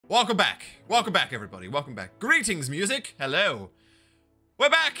Welcome back. Welcome back, everybody. Welcome back. Greetings, music. Hello. We're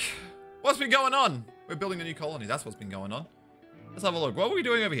back. What's been going on? We're building a new colony. That's what's been going on. Let's have a look. What were we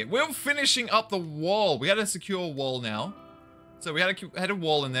doing over here? We're finishing up the wall. We had a secure wall now. So we had a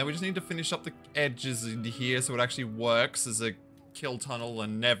wall in there. We just need to finish up the edges in here so it actually works as a kill tunnel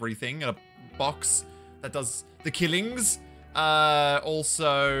and everything. And a box that does the killings.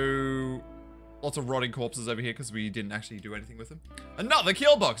 Also, lots of rotting corpses over here because we didn't actually do anything with them. Another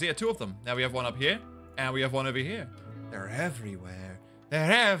kill box. Yeah, 2 of them. Now we have one up here and we have one over here. They're everywhere.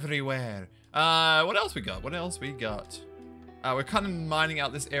 They're everywhere. What else we got? What else we got? We're kind of mining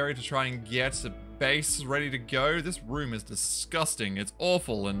out this area to try and get a base ready to go. This room is disgusting. It's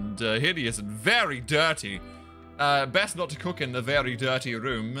awful and hideous and very dirty. Best not to cook in the very dirty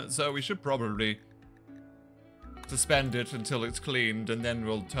room, so we should probably suspend it until it's cleaned, and then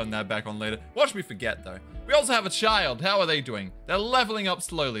we'll turn that back on later. Watch me forget, though. We also have a child. How are they doing? They're leveling up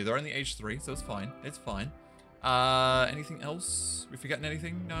slowly. They're only age 3, so it's fine. It's fine. Anything else? We forgetting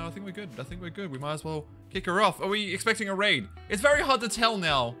anything? No, I think we're good. I think we're good. We might as well kick her off. Are we expecting a raid? It's very hard to tell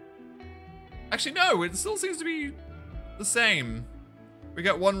now. Actually, no. It still seems to be the same. We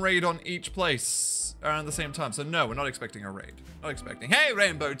get 1 raid on each place around the same time. So no, we're not expecting a raid. Not expecting. Hey,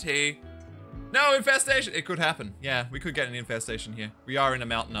 Rainbow Tea. No infestation. It could happen. Yeah, we could get an infestation here. We are in a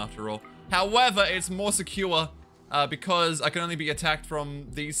mountain after all. However, it's more secure because I can only be attacked from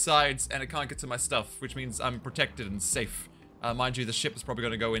these sides and it can't get to my stuff, which means I'm protected and safe. Mind you, the ship is probably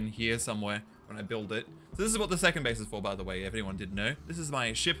going to go in here somewhere when I build it. So this is what the second base is for, by the way, if anyone didn't know. This is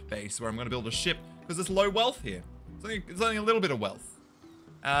my ship base where I'm going to build a ship because there's low wealth here. It's only a little bit of wealth.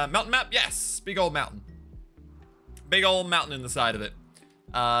 Mountain map? Yes. Big old mountain. Big old mountain in the side of it.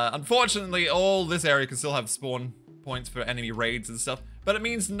 Unfortunately, all this area can still have spawn points for enemy raids and stuff, but it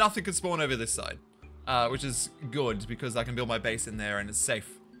means nothing can spawn over this side, which is good because I can build my base in there and it's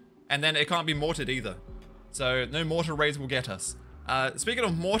safe. And then it can't be mortared either, so no mortar raids will get us. Speaking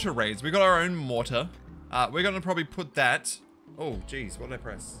of mortar raids, we got our own mortar. We're gonna probably put that. Oh, geez, what did I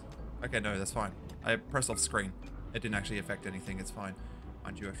press? Okay, no, that's fine. I pressed off screen. It didn't actually affect anything. It's fine.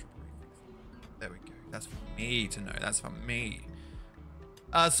 Mind you, there we go. That's for me to know. That's for me.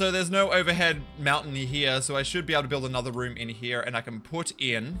 So there's no overhead mountain here, so I should be able to build another room in here, and I can put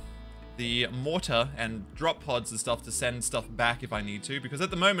in the mortar and drop pods and stuff to send stuff back if I need to, because at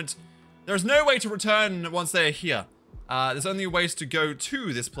the moment, there's no way to return once they're here. There's only ways to go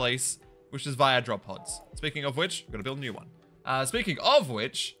to this place, which is via drop pods. Speaking of which, we're gonna build a new one. Speaking of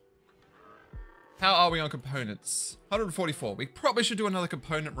which, how are we on components? 144. We probably should do another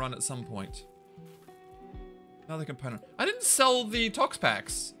component run at some point. Another component. I didn't sell the tox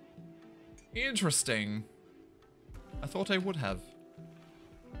packs. Interesting. I thought I would have.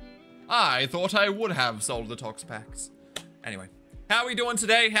 I thought I would have sold the tox packs. Anyway, how are we doing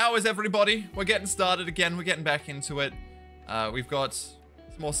today? How is everybody? We're getting started again. We're getting back into it. We've got some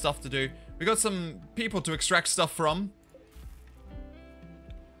more stuff to do. We've got some people to extract stuff from.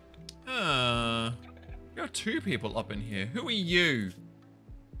 We got 2 people up in here. Who are you?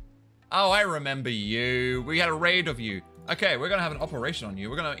 Oh, I remember you. We had a raid of you. Okay, we're gonna have an operation on you.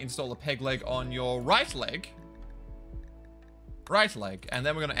 We're gonna install a peg leg on your right leg. Right leg. And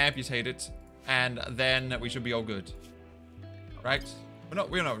then we're gonna amputate it. And then we should be all good. Right?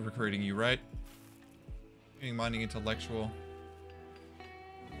 We're not recruiting you, right? Mining intellectual.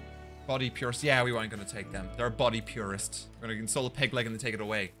 Body purist. Yeah, we weren't gonna take them. They're a body purist. We're gonna install a peg leg and then take it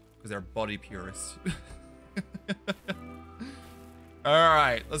away. Because they're body purists.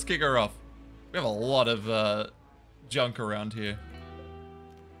 Alright, let's kick her off. We have a lot of junk around here.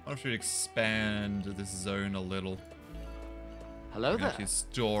 I should expand this zone a little. Hello there. Actually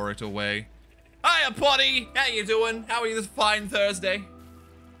store it away. Hiya, Potty! How you doing? How are you this fine Thursday?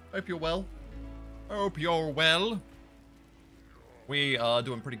 Hope you're well. Hope you're well. We are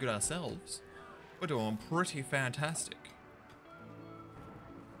doing pretty good ourselves. We're doing pretty fantastic.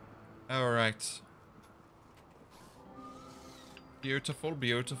 Alright. Beautiful,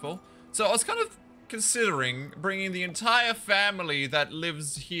 beautiful. So I was kind of considering bringing the entire family that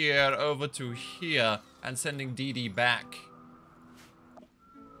lives here over to here and sending Dee Dee back.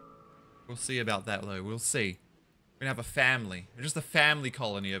 We'll see about that though, we'll see. We're gonna have a family. Just a family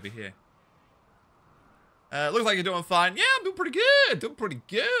colony over here. Looks like you're doing fine. Yeah, I'm doing pretty good, doing pretty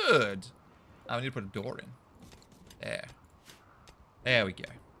good. I need to put a door in. There. There we go.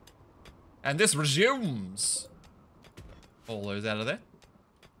 And this resumes. All those out of there.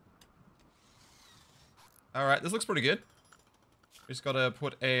 Alright, this looks pretty good. We just gotta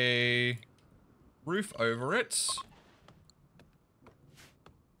put a roof over it.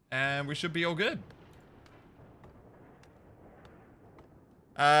 And we should be all good.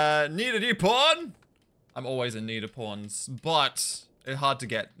 Need a new pawn? I'm always in need of pawns, but they're hard to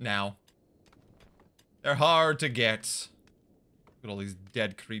get now. They're hard to get. Look at all these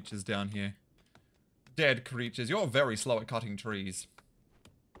dead creatures down here. Dead creatures. You're very slow at cutting trees.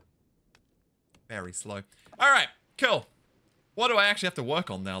 Very slow. Alright, cool. What do I actually have to work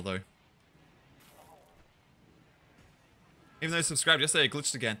on now, though? Even though I subscribed yesterday, it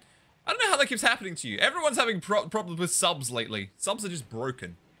glitched again. I don't know how that keeps happening to you. Everyone's having problems with subs lately. Subs are just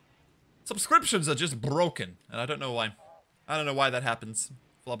broken. Subscriptions are just broken. And I don't know why. I don't know why that happens.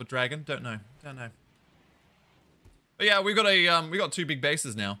 Flubber Dragon? Don't know. Don't know. But yeah, we got two big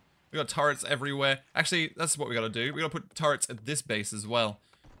bases now. We got turrets everywhere. Actually, that's what we gotta do. We gotta put turrets at this base as well.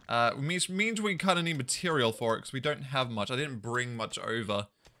 Means we kind of need material for it because we don't have much. I didn't bring much over.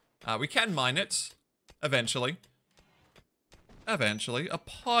 We can mine it eventually. Eventually, a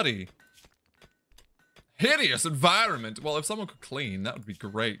potty. Hideous environment. Well, if someone could clean, that would be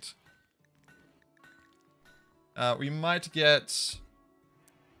great. We might get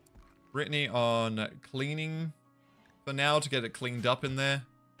Brittany on cleaning for now to get it cleaned up in there.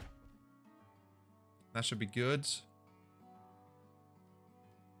 That should be good.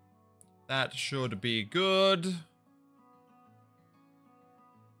 That should be good.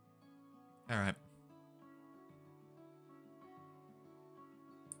 Alright.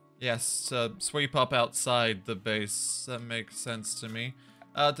 Yes, sweep up outside the base. That makes sense to me.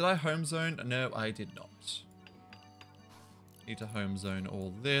 Did I home zone? No, I did not. Need to home zone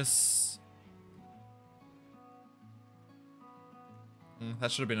all this.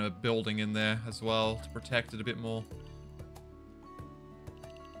 That should have been a building in there as well to protect it a bit more.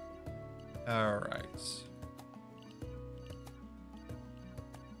 Alright.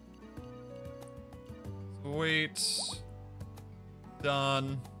 Sweet.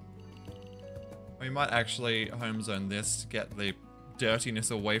 Done. We might actually home zone this to get the dirtiness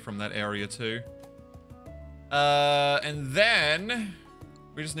away from that area too. And then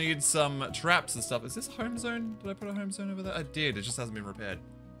we just need some traps and stuff. Is this a home zone? Did I put a home zone over there? I did. It just hasn't been repaired.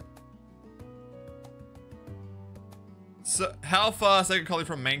 So, how far second colony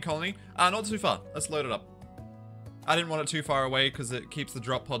from main colony? Not too far. Let's load it up. I didn't want it too far away because it keeps the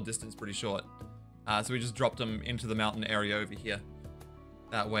drop pod distance pretty short. So we just dropped them into the mountain area over here.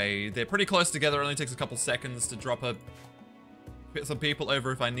 That way, they're pretty close together. It only takes a couple seconds to drop some people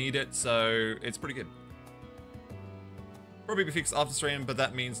over if I need it, so it's pretty good. Probably be fixed after stream, but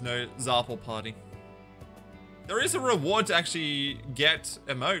that means no Zarple party. There is a reward to actually get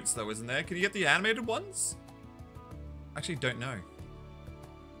emotes, though, isn't there? Can you get the animated ones? Actually, don't know.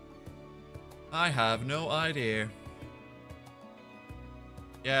 I have no idea.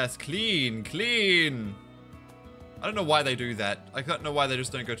 Yes, clean, clean. I don't know why they do that. I don't know why they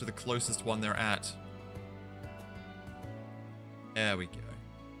just don't go to the closest one they're at. There we go.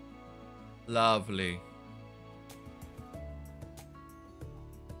 Lovely.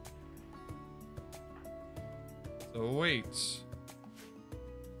 Sweet.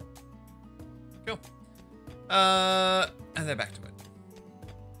 Cool. And then back to it.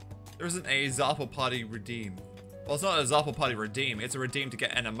 There isn't a Zarple party redeem. Well, it's not a Zarple party redeem. It's a redeem to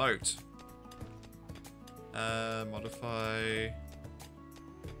get an emote. Modify.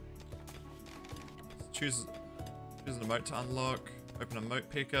 Choose an emote to unlock. Open emote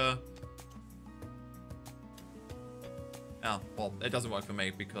picker. Oh, well, it doesn't work for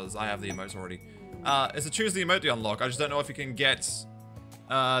me because I have the emotes already. It's a choose the emote to unlock. I just don't know if you can get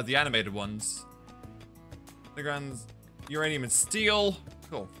the animated ones. The guns, uranium and steel.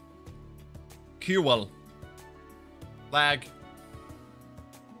 Cool. Cool. Lag.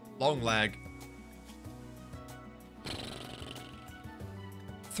 Long lag.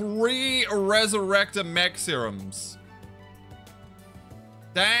 3 Resurrector mech serums.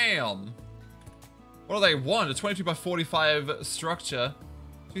 Damn. What do they want? A 22 by 45 structure.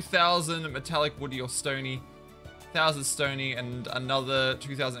 2,000 metallic, woody, or stony. 1,000 stony, and another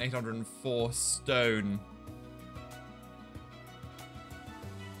 2,804 stone.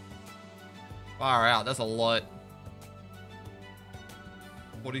 Far out, that's a lot.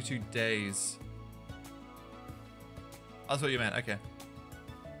 42 days. That's what you meant, okay.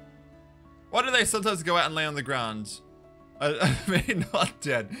 Why do they sometimes go out and lay on the ground? I mean, not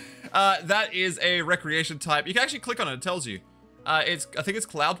dead. That is a recreation type. You can actually click on it, it tells you. I think it's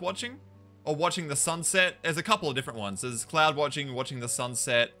cloud watching or watching the sunset. There's a couple of different ones. There's cloud watching, watching the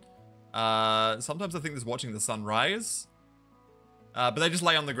sunset. Sometimes I think there's watching the sunrise. But they just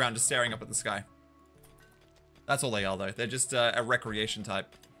lay on the ground just staring up at the sky. That's all they are though. They're just a recreation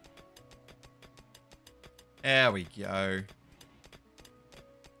type. There we go.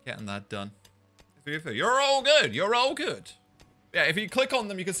 Getting that done. You're all good. You're all good. Yeah, if you click on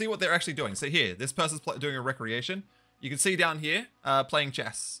them, you can see what they're actually doing. So here, this person's doing a recreation. You can see down here, playing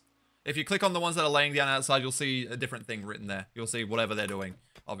chess. If you click on the ones that are laying down outside, you'll see a different thing written there. You'll see whatever they're doing,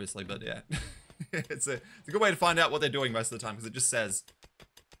 obviously, but yeah. It's a good way to find out what they're doing most of the time, because it just says.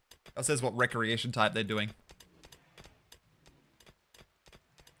 It says what recreation type they're doing.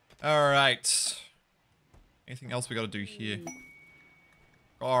 Alright. Anything else we gotta do here?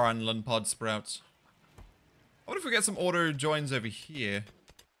 Inland pod sprouts. What if we get some auto joins over here?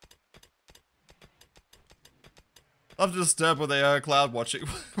 Love to disturb where they are cloud watching.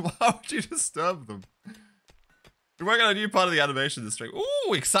 Why would you disturb them? We're working on a new part of the animation this stream.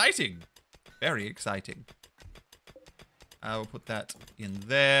 Ooh, exciting! Very exciting. We'll put that in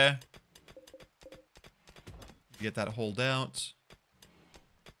there. Get that hauled out.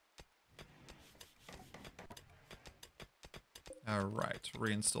 Alright,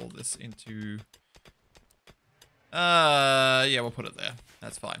 reinstall this into... yeah, we'll put it there.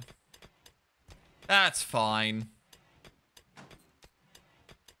 That's fine. That's fine.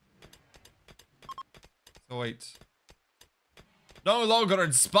 So wait. No longer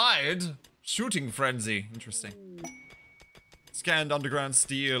inspired. Shooting frenzy. Interesting. Scanned underground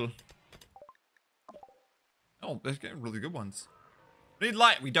steel. Oh, they're getting really good ones. We need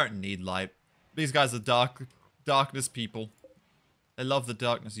light. We don't need light. These guys are darkness people. They love the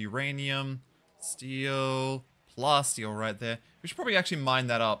darkness. Uranium, steel, plus steel right there. We should probably actually mine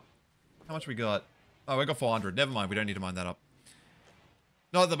that up. How much we got? Oh, we got 400. Never mind. We don't need to mine that up.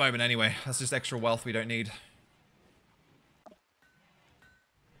 Not at the moment, anyway. That's just extra wealth we don't need.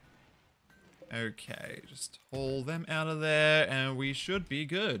 Okay, just haul them out of there, and we should be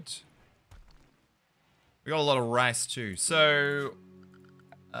good. We got a lot of rice, too. So,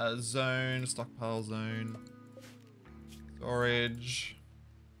 zone, stockpile zone, storage,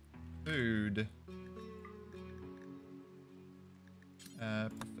 food,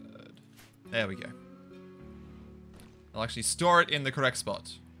 preferred. There we go. I'll actually store it in the correct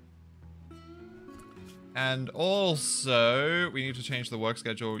spot. And also, we need to change the work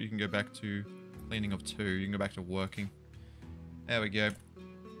schedule. You can go back to cleaning of 2. You can go back to working. There we go.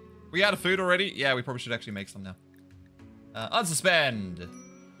 We out of food already? Yeah, we probably should actually make some now. Unsuspend.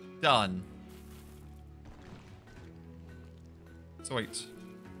 Done. Sweet.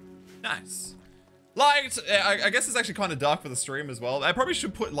 Nice. Light! I guess it's actually kind of dark for the stream as well. I probably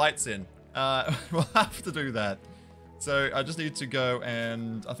should put lights in. We'll have to do that. So I just need to go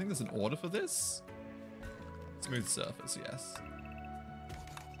and... I think there's an order for this. Smooth surface, yes.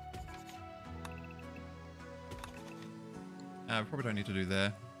 We probably don't need to do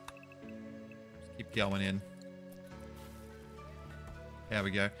there. Just keep going in. There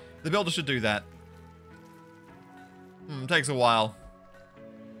we go. The builder should do that. Takes a while.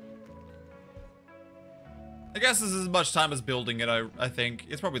 I guess this is as much time as building it, I think.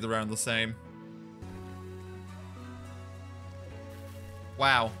 It's probably around the same.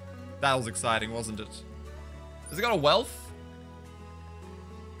 Wow. That was exciting, wasn't it? Has it got a wealth?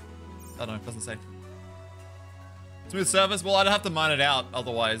 I don't know, it doesn't say. Smooth surface? Well, I'd have to mine it out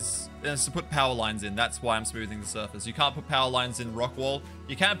otherwise. It's to put power lines in. That's why I'm smoothing the surface. You can't put power lines in rock wall.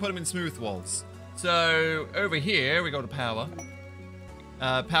 You can put them in smooth walls. So, over here, we go to power.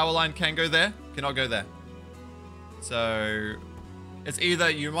 Power line can go there, cannot go there. So, it's either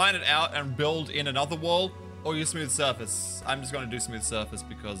you mine it out and build in another wall, or you smooth surface. I'm just going to do smooth surface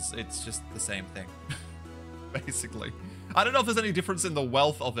because it's just the same thing. Basically. I don't know if there's any difference in the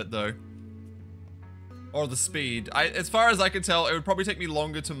wealth of it, though. Or the speed. As far as I can tell, it would probably take me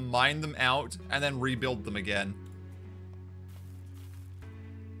longer to mine them out and then rebuild them again.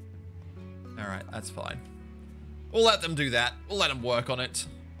 Alright, that's fine. We'll let them do that. We'll let them work on it.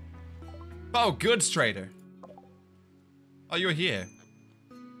 Oh, goods trader. Oh, you're here.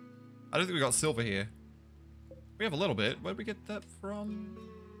 I don't think we got silver here. We have a little bit. Where'd we get that from?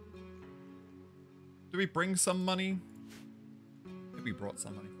 Did we bring some money? Maybe we brought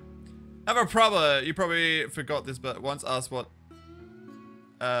some money. Have a problem. You probably forgot this, but once asked what...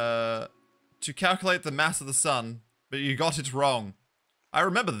 to calculate the mass of the sun, but you got it wrong. I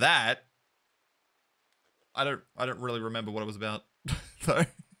remember that. I don't really remember what it was about, though.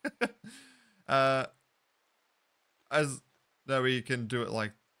 No, we can do it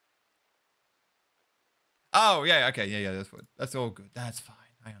like... Oh, yeah, okay, yeah, that's all good. That's fine.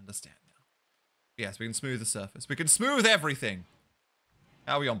 I understand now. Yes, we can smooth the surface. We can smooth everything.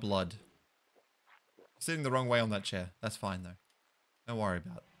 How are we on blood? Sitting the wrong way on that chair. That's fine, though. Don't worry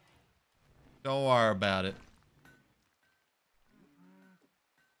about it. Don't worry about it.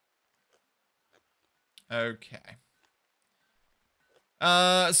 Okay.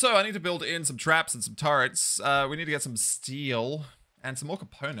 So I need to build in some traps and some turrets. We need to get some steel and some more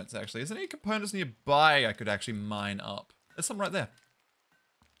components, actually. Is there any components nearby I could actually mine up? There's some right there.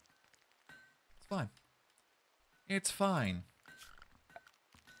 It's fine. It's fine.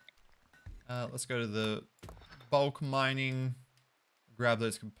 Let's go to the bulk mining. Grab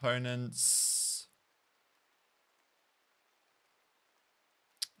those components.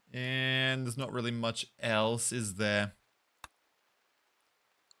 And there's not really much else, is there?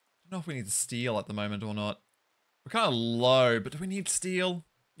 I don't know if we need steel at the moment or not. We're kind of low, but do we need steel?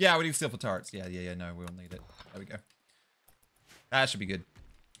 Yeah, we need steel for turrets. Yeah, no, we'll need it. There we go. That should be good.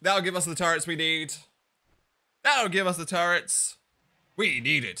 That'll give us the turrets we need. That'll give us the turrets. We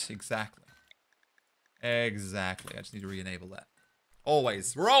need it. Exactly. Exactly. I just need to re-enable that.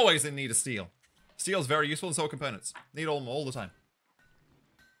 Always. We're always in need of steel. Steel is very useful and so are components. Need them all the time.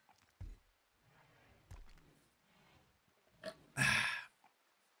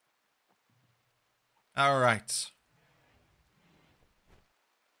 Alright.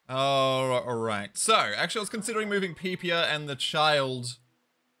 Alright. So, actually I was considering moving Pepia and the child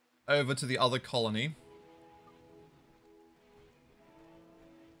over to the other colony.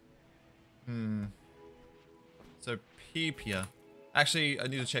 So, Pepia. Actually, I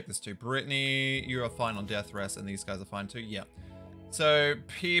need to check this too. Brittany, you are fine on death rest, and these guys are fine too. Yeah. So,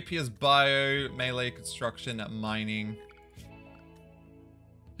 Pepia's bio, melee, construction, mining.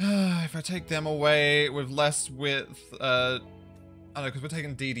 If I take them away with less width, I don't know, because we're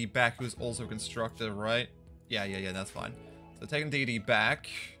taking DD back, who's also a constructor, right? Yeah, that's fine. So, taking DD back.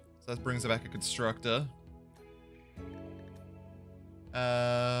 So, that brings back a constructor.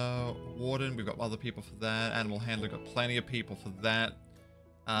 Warden, we've got other people for that. Animal handler, got plenty of people for that.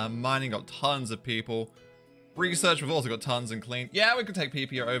 Mining, got tons of people. Research, we've also got tons and clean. Yeah, we could take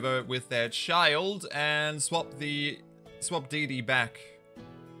PPR over with their child and swap DD back.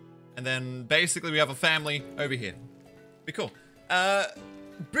 And then basically we have a family over here. Be cool.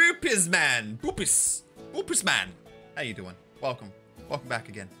 Boopis man. Boopis man. How you doing? Welcome back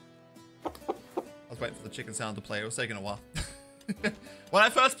again. I was waiting for the chicken sound to play. It was taking a while. When I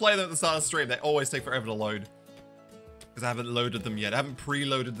first play them at the start of the stream, they always take forever to load. Because I haven't loaded them yet. I haven't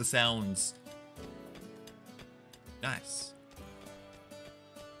preloaded the sounds. Nice.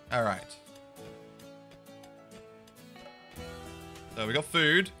 Alright. So we got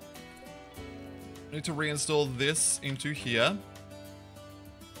food. I need to reinstall this into here.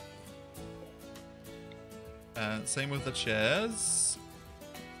 Same with the chairs.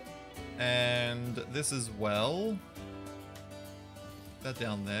 And this as well. That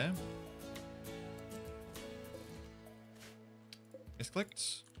down there.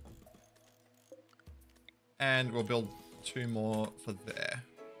 Misclicked. And we'll build 2 more for there.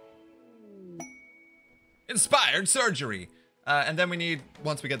 Inspired surgery! And then we need,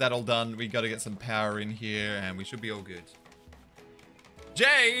 once we get that all done, we gotta get some power in here and we should be all good.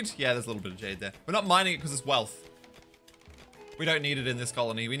 Jade! Yeah, there's a little bit of jade there. We're not mining it because it's wealth. We don't need it in this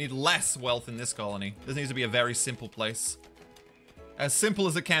colony. We need less wealth in this colony. This needs to be a very simple place. As simple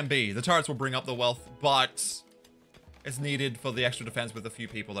as it can be. The turrets will bring up the wealth, but it's needed for the extra defense with a few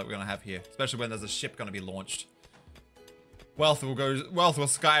people that we're going to have here. Especially when there's a ship going to be launched. Wealth will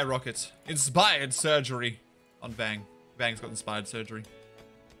skyrocket. Inspired surgery on Vang. Vang's got inspired surgery.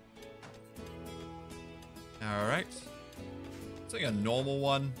 Alright. It's like a normal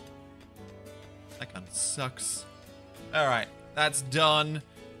one. That kind of sucks. Alright, that's done.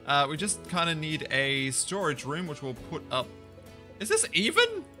 We just kind of need a storage room, which we'll put up. Is this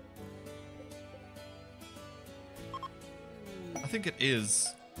even? I think it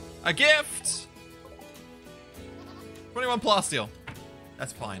is. A gift! 21 plasteel.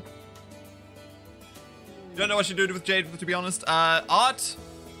 That's fine. You don't know what you do with jade, to be honest. Art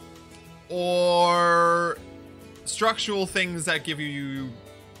or structural things that give you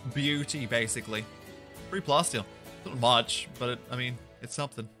beauty, basically. 3 plasteel. Not much, but I mean, it's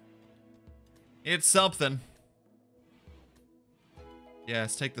something. It's something.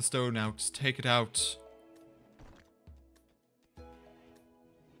 Yes, take the stone out. Just take it out.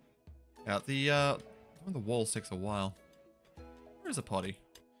 Yeah, the walls takes a while. Where's a potty?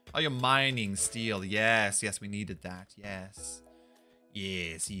 Oh, you're mining steel. Yes, we needed that. Yes.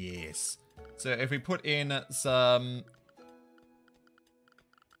 Yes. So if we put in some...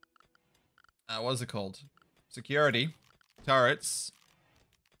 what is it called? Security. Turrets.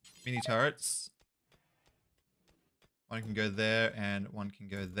 Mini turrets. One can go there and one can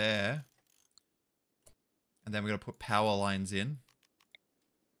go there. And then we're going to put power lines in.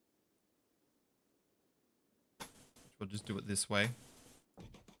 We'll just do it this way.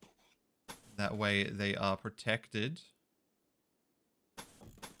 That way they are protected.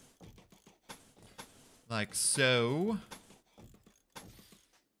 Like so.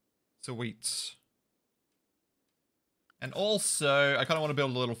 Sweet. And also, I kind of want to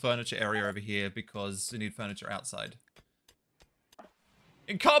build a little furniture area over here because we need furniture outside.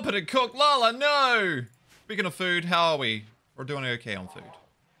 Incompetent cook, Lala, no! Speaking of food, how are we? We're doing okay on food.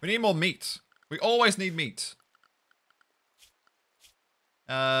 We need more meat. We always need meat.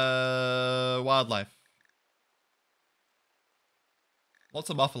 Wildlife. Lots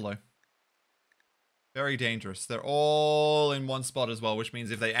of buffalo. Very dangerous. They're all in one spot as well, which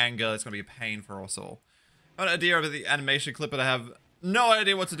means if they anger, it's going to be a pain for us all. I have an idea of the animation clip, but I have no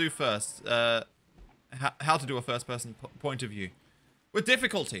idea what to do first. How to do a first-person point of view. With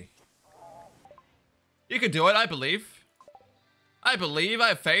difficulty. You can do it, I believe. I believe, I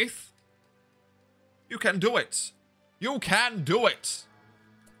have faith. You can do it. You can do it.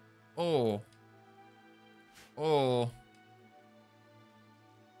 Oh. Oh.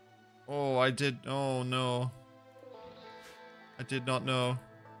 Oh, I did. Oh, no. I did not know.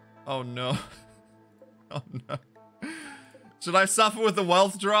 Oh, no. Oh, no. Should I suffer with the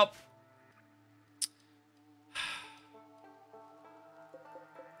wealth drop?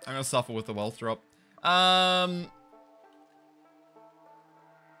 I'm gonna suffer with the wealth drop.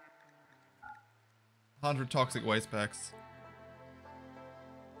 100 toxic waste packs.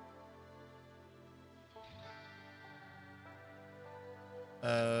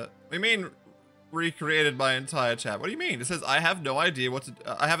 We mean recreated my entire chat. What do you mean? It says I have no idea what to.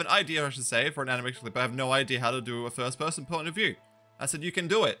 I have an idea, I should say, for an animation clip. I have no idea how to do a first-person point of view. I said you can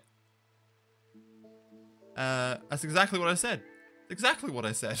do it. That's exactly what I said. Exactly what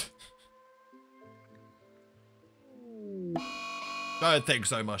I said. Don't think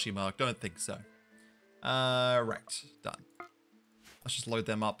so, Mushy Mark. Don't think so. Right. Done. Let's just load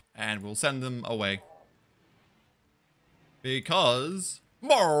them up and we'll send them away. Because...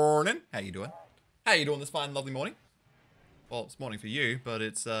 Morning! How you doing? How you doing this fine, lovely morning? Well, it's morning for you, but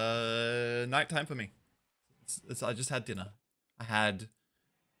it's, nighttime for me. I just had dinner. I had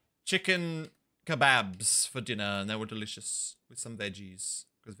chicken kebabs for dinner, and they were delicious. With some veggies.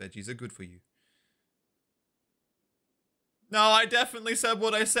 Because veggies are good for you. No, I definitely said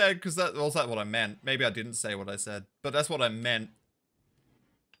what I said, because that was that what I meant. Maybe I didn't say what I said, but that's what I meant.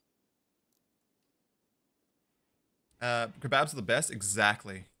 Kebabs are the best?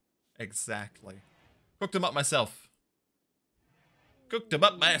 Exactly. Exactly. Cooked them up myself. Cooked them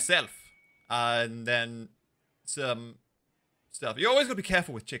up myself. And then some stuff. You always gotta be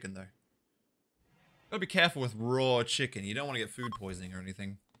careful with chicken, though. Gotta be careful with raw chicken. You don't want to get food poisoning or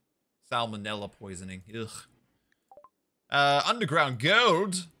anything. Salmonella poisoning. Ugh. Underground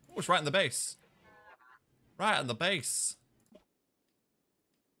gold. Oh, it's right in the base. Right in the base.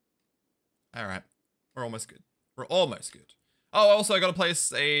 Alright. We're almost good. We're almost good. Oh, also I gotta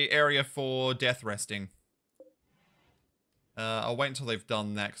place a area for death resting. I'll wait until they've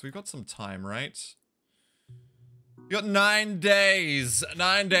done that, because we've got some time, right? You got 9 days.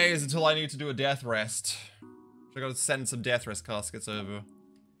 9 days until I need to do a death rest. So I gotta send some death rest caskets over.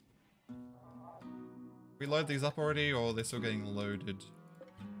 We load these up already, or they're still getting loaded?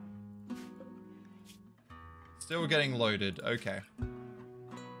 Still getting loaded, okay.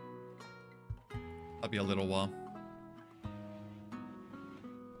 That'll be a little while.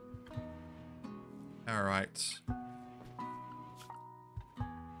 Alright.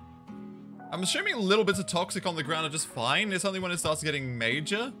 I'm assuming little bits of toxic on the ground are just fine. It's only when it starts getting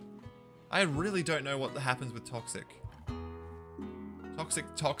major. I really don't know what happens with toxic.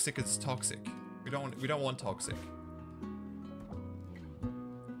 Toxic is toxic. We don't want toxic.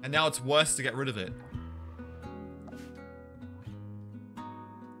 And now it's worse to get rid of it.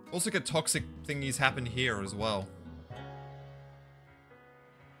 Also get toxic thingies happen here as well.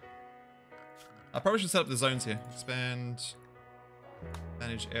 I probably should set up the zones here. Expand.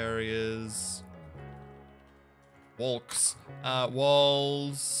 Manage areas. Walks.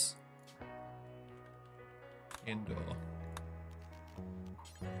 Walls. Indoor.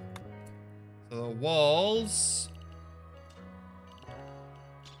 So the walls.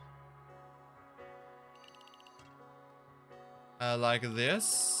 Like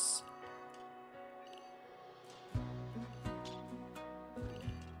this.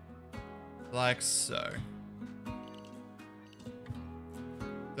 Like so.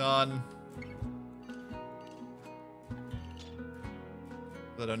 Done.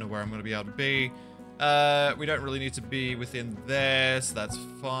 I don't know where I'm going to be able to be. We don't really need to be within there, so that's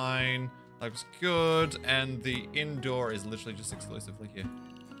fine. Looks good. And the indoor is literally just exclusively here.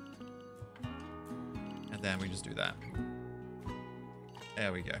 And then we just do that.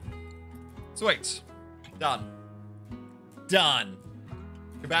 There we go. Sweet. Done. Done.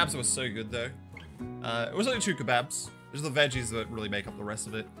 Kebabs were so good, though. It was only 2 kebabs. There's the veggies that really make up the rest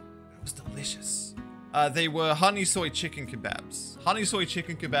of it. It was delicious. They were honey soy chicken kebabs. Honey soy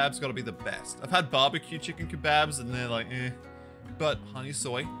chicken kebabs gotta be the best. I've had barbecue chicken kebabs and they're like, eh. But honey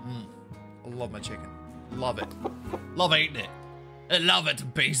soy, I love my chicken. Love it. Love eating it. I love it to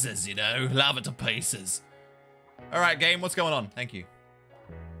pieces, you know? Love it to pieces. Alright, game, what's going on? Thank you.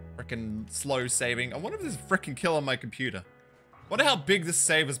 Frickin' slow saving. I wonder if there's a frickin' kill on my computer. Wonder how big this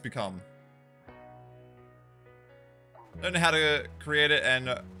save has become. Don't know how to create it,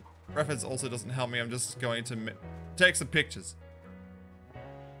 and reference also doesn't help me. I'm just going to take some pictures.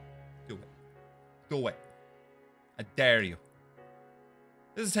 Do it. Go away. I dare you.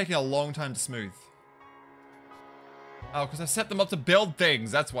 This is taking a long time to smooth. Oh, because I set them up to build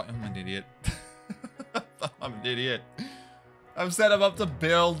things. That's why I'm an idiot. I'm an idiot. I've set them up to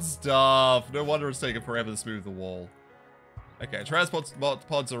build stuff. No wonder it's taking forever to smooth the wall. Okay, transport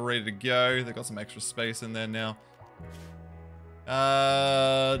pods are ready to go. They've got some extra space in there now.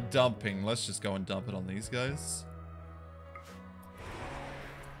 Dumping. Let's just go and dump it on these guys.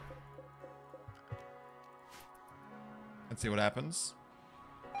 Let's see what happens.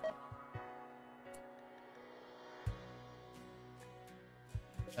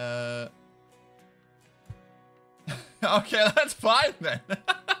 Okay, that's fine then.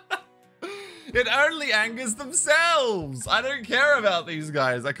 It only angers themselves. I don't care about these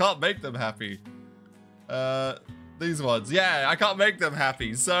guys. I can't make them happy. These ones. Yeah, I can't make them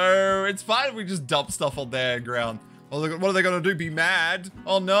happy. So it's fine if we just dump stuff on their ground. Well, what are they going to do? Be mad?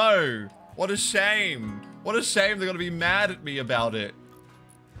 Oh no. What a shame. What a shame they're going to be mad at me about it.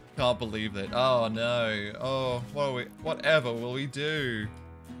 Can't believe it. Oh no. Oh, whatever will we do?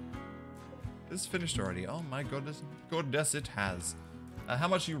 It's finished already. Oh my goodness. Goodness, it has. How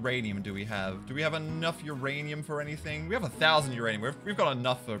much uranium do we have? Do we have enough uranium for anything? We have 1,000 uranium. We've got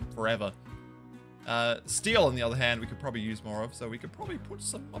enough for forever. Steel, on the other hand, we could probably use more of. So we could probably put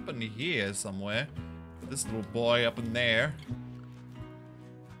some up in here somewhere. Put this little boy up in there.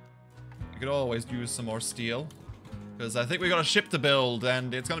 We could always use some more steel. Because I think we got a ship to build,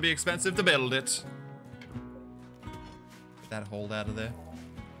 and it's going to be expensive to build it. Get that hold out of there.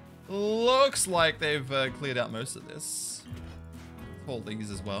 Looks like they've cleared out most of this. Hold these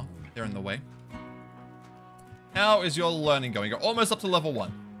as well. They're in the way. How is your learning going? You're almost up to level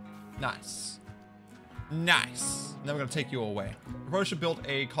 1. Nice. Nice. Now we're going to take you away. We probably should build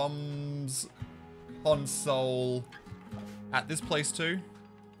a comms console at this place too.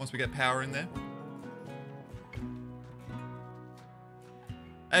 Once we get power in there.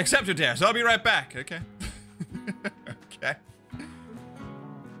 I accept your dare, so I'll be right back. Okay. Okay.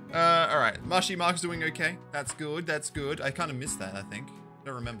 Alright. Mushy Mark's doing okay. That's good. That's good. I kind of missed that, I think.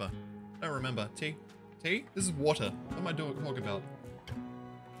 Don't remember. Don't remember. Tea? Tea? This is water. What am I talking about?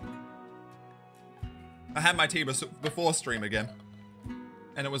 I had my tea before stream again.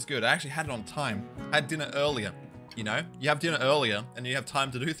 And it was good. I actually had it on time. I had dinner earlier. You know? You have dinner earlier, and you have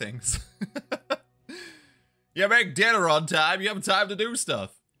time to do things. You make dinner on time, you have time to do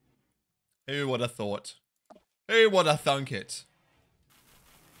stuff. Who would have thought? Who would have thunk it?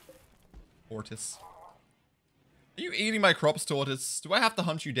 Tortoise. Are you eating my crops, Tortoise? Do I have to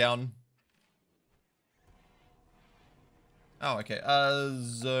hunt you down? Oh, okay.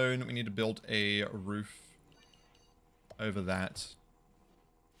 Zone. We need to build a roof over that.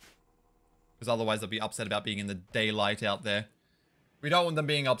 Because otherwise they'll be upset about being in the daylight out there. We don't want them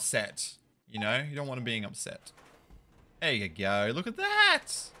being upset. You know? You don't want them being upset. There you go. Look at that!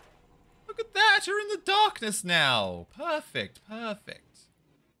 Look at that! You're in the darkness now! Perfect. Perfect.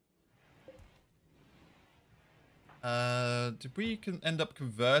 Did we end up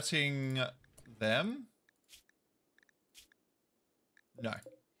converting them? No.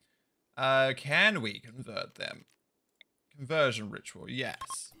 Can we convert them? Conversion ritual,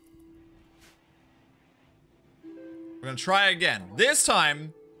 yes. We're gonna try again. This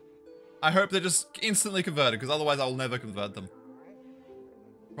time, I hope they're just instantly converted, because otherwise I'll never convert them.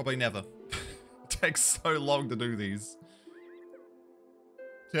 Probably never. It takes so long to do these.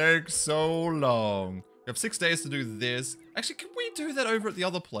 Takes so long. We have 6 days to do this. Actually, can we do that over at the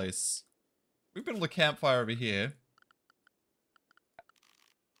other place? We built a campfire over here.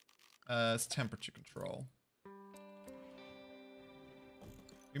 It's temperature control.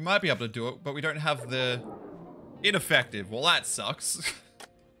 We might be able to do it, but we don't have the... Ineffective. Well, that sucks.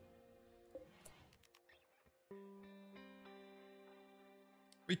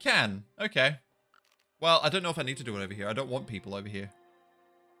 We can. Okay. Well, I don't know if I need to do it over here. I don't want people over here.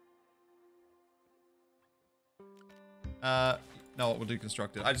 No, we'll do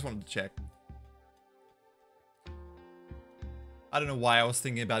constructed. I just wanted to check. I don't know why I was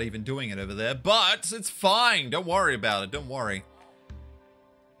thinking about even doing it over there, but it's fine. Don't worry about it. Don't worry.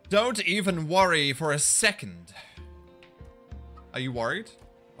 Don't even worry for a second. Are you worried?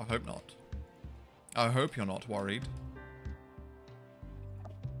 I hope not. I hope you're not worried.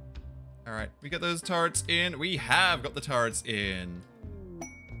 Alright, we got those turrets in. We have got the turrets in.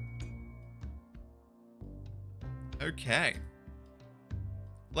 Okay.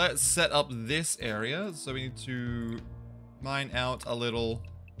 Let's set up this area. So we need to mine out a little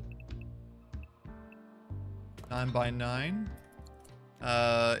 9x9.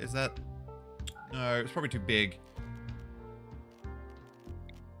 Is that... No, it's probably too big.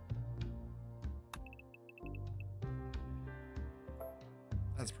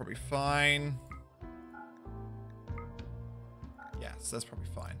 That's probably fine. Yes, that's probably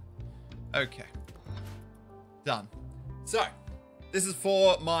fine. Okay. Done. So, this is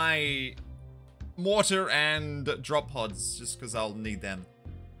for my mortar and drop pods, just because I'll need them.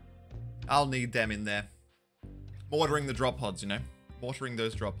 I'll need them in there. Mortaring the drop pods, you know? Mortaring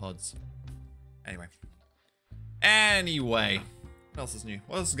those drop pods. Anyway. What else is new?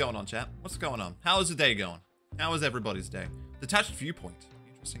 What else is going on, chat? What's going on? How is the day going? How is everybody's day? Detached viewpoint.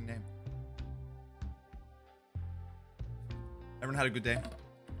 Interesting name. Everyone had a good day?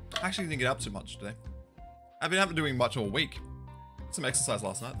 I actually didn't get up too much today. I've been doing much all week. Did some exercise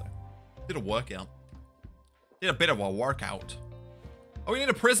last night, though. Did a workout. Did a bit of a workout. Oh, we need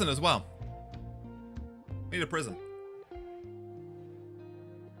a prison as well. We need a prison.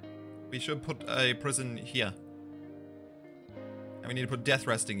 We should put a prison here. And we need to put death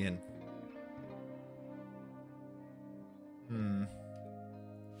resting in.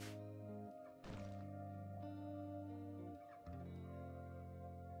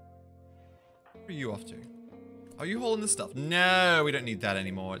 Where are you off to? Are you hauling this stuff? No, we don't need that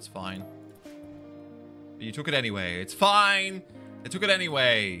anymore. It's fine. But you took it anyway. It's fine. I took it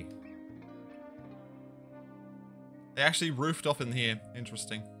anyway. They actually roofed off in here.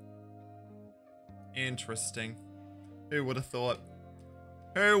 Interesting. Interesting. Who would have thought?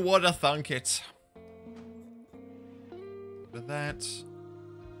 Who would have thunk it? With that.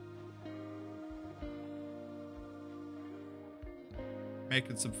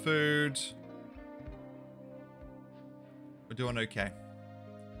 Making some food. We're doing okay.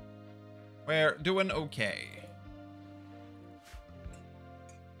 We're doing okay.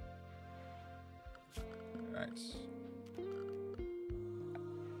 Alright.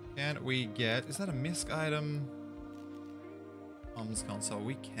 Can we get... Is that a misc item? Comms console.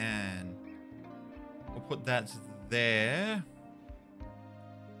 We can. We'll put that there.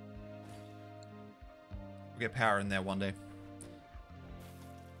 We'll get power in there one day.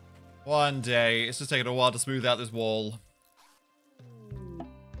 One day. It's just taking a while to smooth out this wall.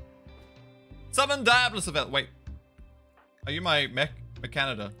 Summon Diabolus event. Wait. Are you my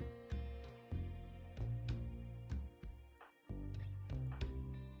Canada?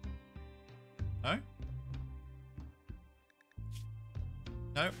 No?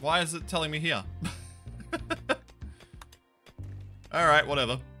 No? Why is it telling me here? Alright,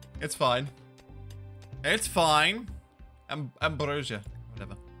 whatever. It's fine. It's fine. Ambrosia.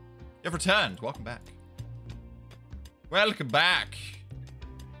 Whatever. You've returned. Welcome back. Welcome back.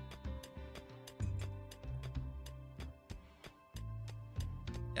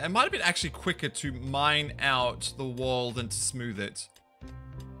 Yeah, it might have been actually quicker to mine out the wall than to smooth it.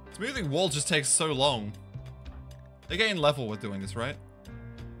 Smoothing wall just takes so long. They gain level with doing this, right?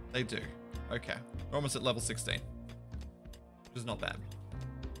 They do. Okay. We're almost at level 16. Which is not bad.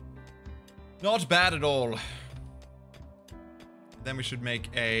 Not bad at all. Then we should make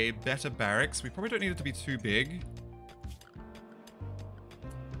a better barracks. We probably don't need it to be too big.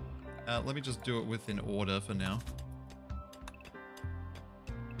 Let me just do it within order for now.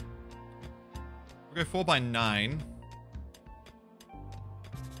 We'll go 4x9.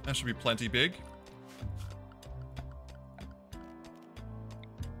 That should be plenty big.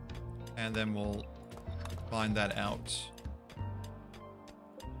 And then we'll find that out.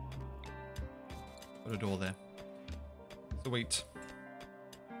 Put a door there. Sweet.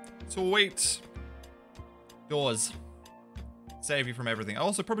 Sweet. Doors. Save you from everything. I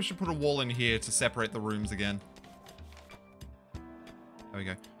also probably should put a wall in here to separate the rooms again. There we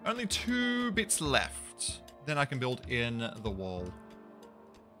go. Only 2 bits left. Then I can build in the wall.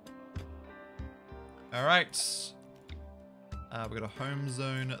 Alright. We've got a home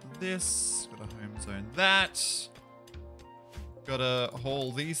zone this. Got a home zone that. Gotta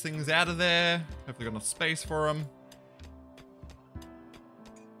haul these things out of there. Hopefully got enough space for them.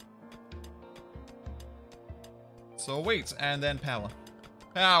 So wait, and then power.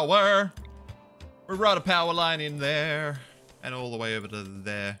 Power! We brought a power line in there. And all the way over to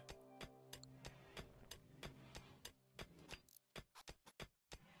there.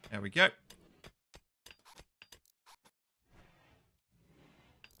 There we go.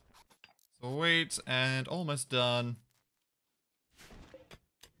 Sweet, and almost done.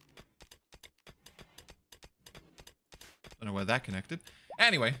 Don't know where that connected.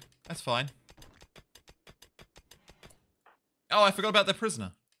 Anyway, that's fine. Oh, I forgot about the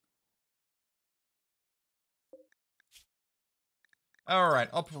prisoner. Alright,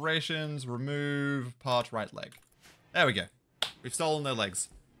 operations, remove, part right leg. There we go. We've stolen their legs.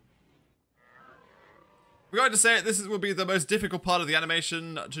 We're going to say it, this will be the most difficult part of the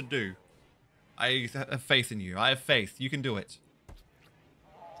animation to do. I have faith in you. I have faith. You can do it.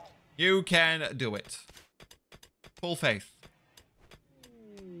 You can do it. Full faith.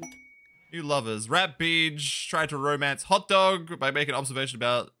 New lovers. Rat Beach tried to romance Hot Dog by making an observation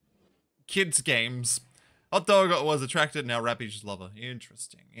about kids' games. Hot Dog was attracted, now Rat Beach's lover.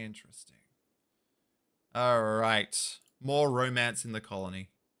 Interesting, interesting. Alright. More romance in the colony.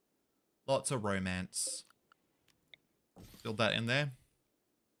 Lots of romance. Build that in there.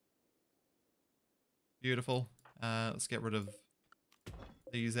 Beautiful. Let's get rid of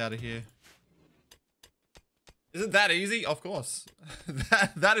these out of here. Is it that easy? Of course.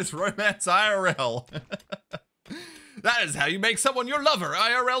 that is romance IRL. That is how you make someone your lover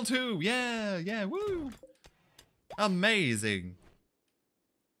IRL too. Yeah, yeah, woo. Amazing.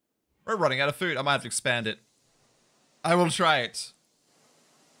 We're running out of food. I might have to expand it. I will try it.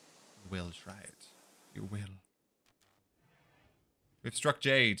 You will try it. You will. We've struck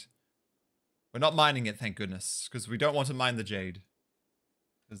jade. We're not mining it, thank goodness, because we don't want to mine the jade.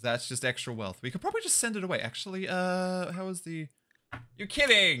 Because that's just extra wealth. We could probably just send it away. Actually, how is the... You're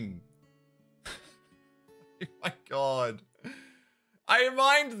kidding! Oh my god. I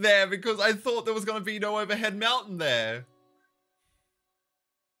mined there because I thought there was going to be no overhead mountain there.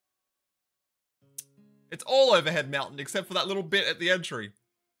 It's all overhead mountain except for that little bit at the entry.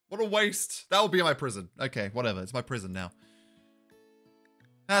 What a waste. That will be my prison. Okay, whatever. It's my prison now.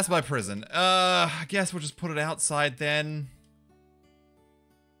 That's my prison. I guess we'll just put it outside then.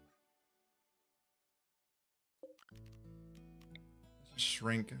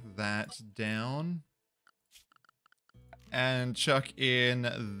 Shrink that down. And chuck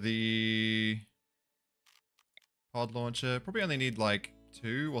in the pod launcher. Probably only need like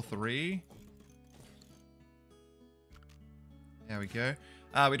 2 or 3. There we go.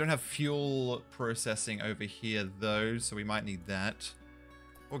 We don't have fuel processing over here though, so we might need that.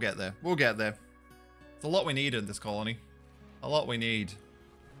 We'll get there. We'll get there. It's a lot we need in this colony. A lot we need.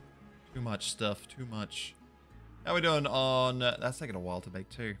 Too much stuff. Too much. How are we doing on... that's taking a while to make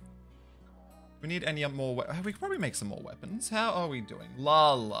too. We need any more... we could probably make some more weapons. How are we doing?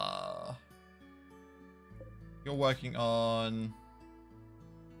 Lala. You're working on...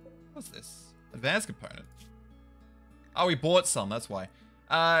 what's this? Advanced component. Oh, we bought some. That's why.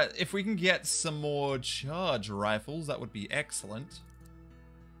 If we can get some more charge rifles, that would be excellent.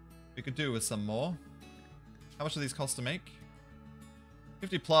 We could do with some more. How much do these cost to make?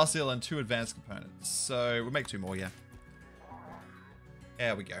 50 plasteel and 2 advanced components. So we'll make 2 more, yeah.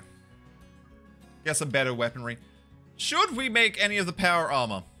 There we go. Get some better weaponry. Should we make any of the power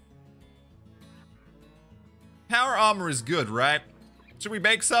armor? Power armor is good, right? Should we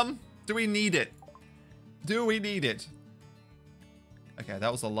make some? Do we need it? Do we need it? Okay,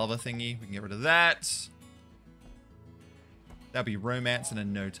 that was a lava thingy. We can get rid of that. That'll be romance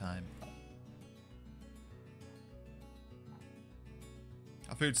in no time.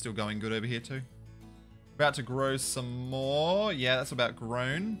 Our food's still going good over here too. About to grow some more. Yeah, that's about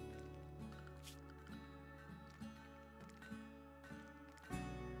grown.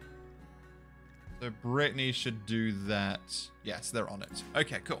 So Brittany should do that. Yes, they're on it.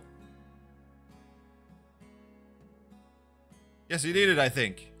 Okay, cool. Yes, you need it, I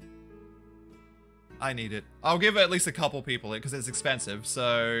think. I need it. I'll give at least a couple people it because it's expensive,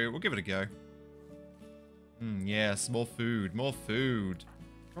 so we'll give it a go. Yes, more food, more food.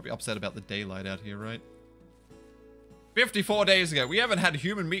 Probably upset about the daylight out here, right? 54 days ago. We haven't had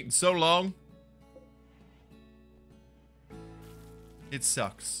human meat in so long. It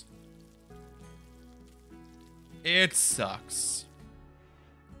sucks. It sucks.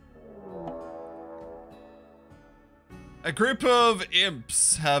 A group of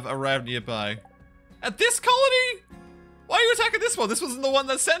imps have arrived nearby. At this colony? Why are you attacking this one? This wasn't the one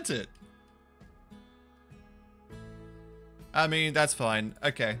that sent it. I mean, that's fine.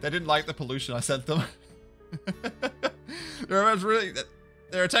 Okay, they didn't like the pollution I sent them.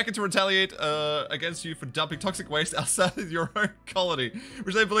 They're attacking to retaliate against you for dumping toxic waste outside of your own colony,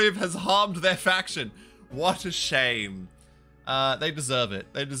 which they believe has harmed their faction. What a shame. They deserve it.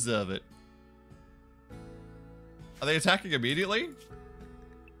 They deserve it. Are they attacking immediately?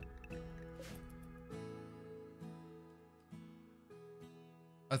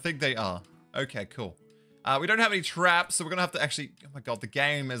 I think they are. Okay, cool. We don't have any traps, so we're gonna have to actually... Oh my god, the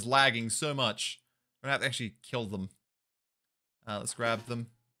game is lagging so much. We're gonna have to actually kill them. Let's grab them.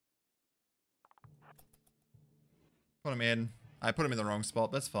 Put them in. I put them in the wrong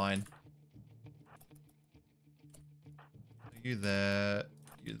spot. That's fine. You there.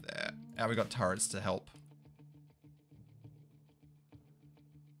 You there. And we got turrets to help.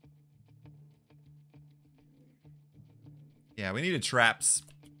 Yeah, we needed traps.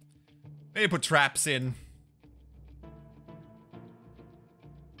 We need to put traps in.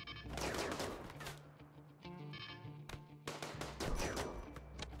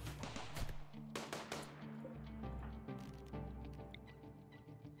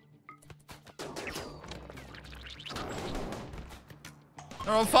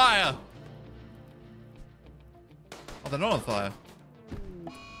 They're on fire! Oh, they're not on fire.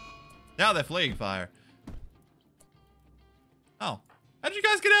 Now they're fleeing fire. Oh. How did you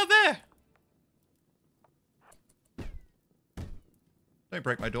guys get out there? Don't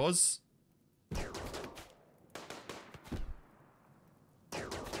break my doors.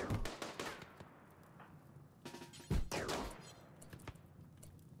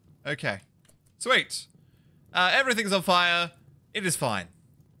 Okay. Sweet. Everything's on fire. It is fine.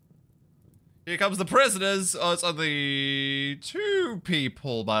 Here comes the prisoners. Oh, it's only 2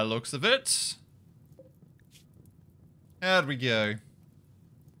 people by the looks of it. How'd we go?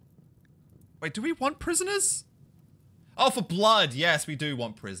 Wait, do we want prisoners? Oh, for blood. Yes, we do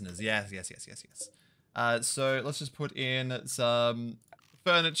want prisoners. Yes. So let's just put in some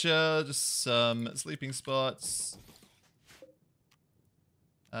furniture, just some sleeping spots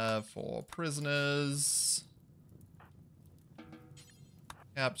for prisoners.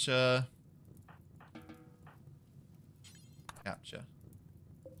 Capture.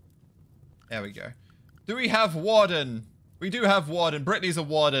 There we go. Do we have warden? We do have warden. Brittany's a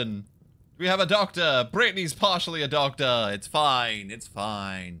warden. Do we have a doctor? Brittany's partially a doctor. It's fine. It's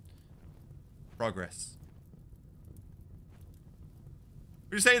fine. Progress.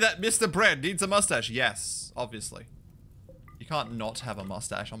 Would you say that Mr. Bread needs a mustache? Yes, obviously. You can't not have a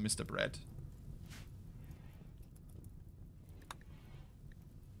mustache on Mr. Bread.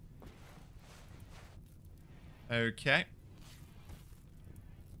 Okay.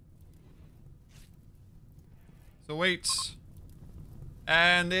 So wait.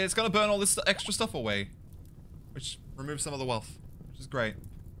 And it's gonna burn all this extra stuff away. Which removes some of the wealth. Which is great.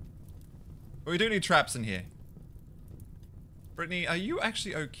 But we do need traps in here. Brittany, are you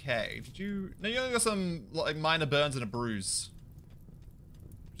actually okay? Did you... No, you only got some like minor burns and a bruise.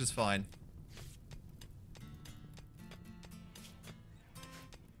 Which is fine.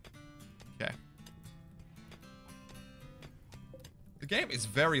 Okay. The game is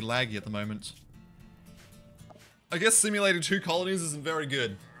very laggy at the moment. I guess simulating 2 colonies isn't very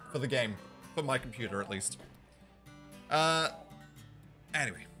good for the game. For my computer, at least.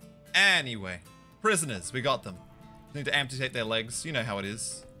 Anyway. Prisoners, we got them. Need to amputate their legs. You know how it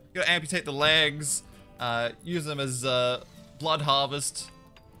is. You gotta amputate the legs. Use them as blood harvest.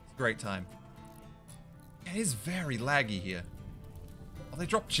 It's a great time. It is very laggy here. Oh, they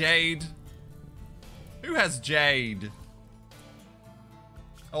dropped Jade. Who has Jade?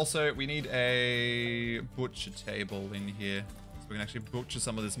 Also, we need a butcher table in here. So we can actually butcher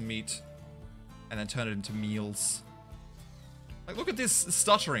some of this meat. And then turn it into meals. Like, look at this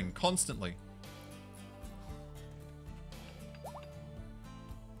stuttering constantly.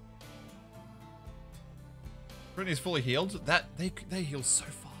 Brittany's fully healed. They heal so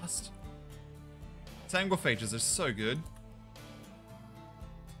fast. Sanguophages are so good.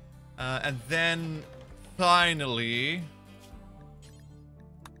 And then finally,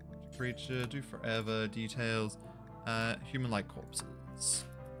 creature, do forever, details, human-like corpses.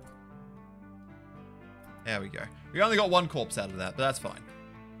 There we go. We only got 1 corpse out of that, but that's fine.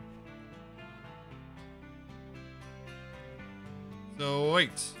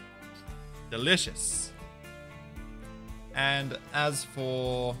 Sweet. Delicious. And as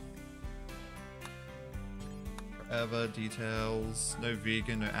for forever details, no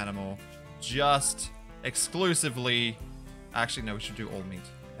vegan, no animal, just exclusively, actually no, we should do all meat.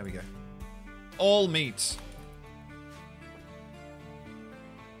 There we go. All meat.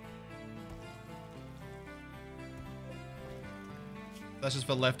 That's just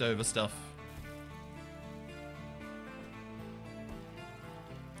for leftover stuff.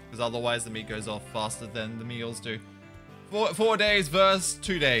 Because otherwise the meat goes off faster than the meals do. 4 days versus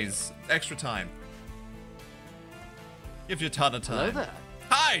 2 days. Extra time. Gives you a ton of time. Hello there.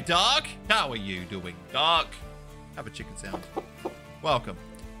 Hi, Doc. How are you doing, Doc? Have a chicken sound. Welcome.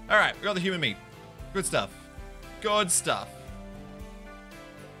 All right, we got the human meat. Good stuff. Good stuff.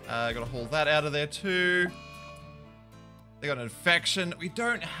 Gotta haul that out of there too. They got an infection. We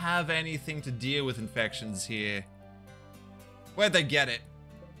don't have anything to deal with infections here. Where'd they get it?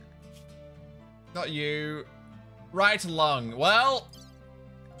 Not you. Right lung. Well.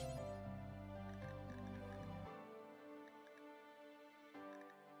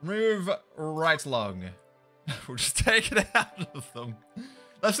 Move right lung. We'll just take it out of them.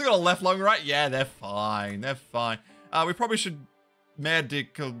 They've still got a left lung, right? Yeah, they're fine. They're fine. We probably should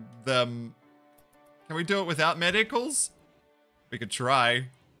medical them. Can we do it without medicals? We could try.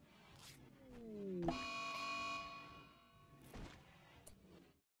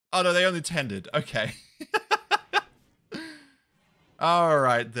 Oh no, they only tended. Okay.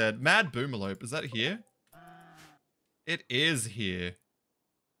 Alright then. Mad Boomerlope, is that here? It is here.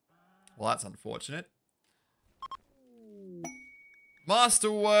 Well, that's unfortunate.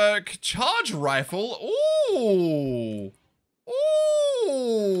 Masterwork charge rifle. Ooh.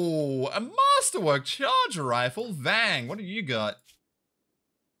 Ooh. A masterwork charge rifle. Vang. What do you got?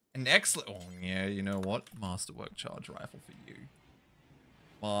 An excellent. Oh, yeah. You know what? Masterwork charge rifle for you.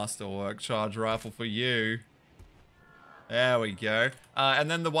 Masterwork charge rifle for you. There we go. And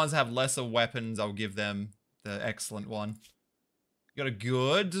then the ones that have lesser weapons, I'll give them the excellent one. You got a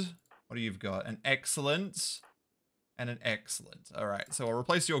good. What do you've got? An excellent and an excellent. All right, so I'll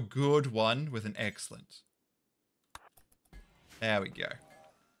replace your good one with an excellent. There we go.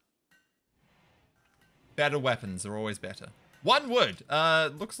 Better weapons are always better. One wood.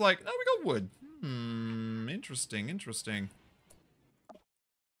 Looks like, oh, we got wood. Interesting, interesting.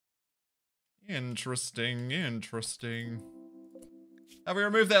 Interesting, interesting. Have we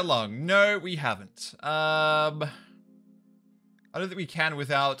removed that lung? No, we haven't. I don't think we can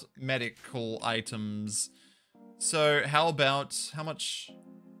without medical items. So how about, how much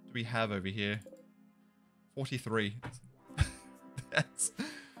do we have over here? 43. That's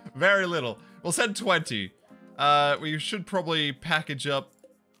very little. We'll send 20. We should probably package up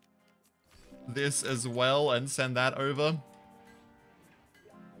this as well and send that over.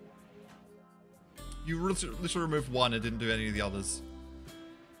 You literally removed one and didn't do any of the others.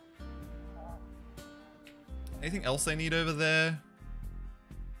 Anything else they need over there?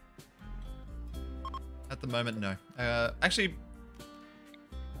 At the moment, no. Actually,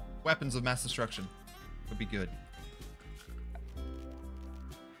 weapons of mass destruction would be good.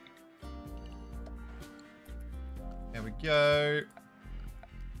 There we go.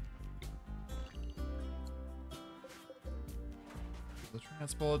 The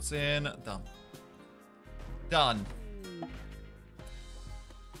transport's in. Done. Done.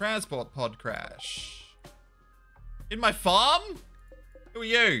 Transport pod crash. In my farm? Who are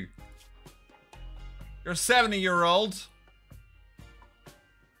you? You're a 70-year-old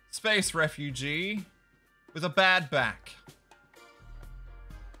space refugee with a bad back.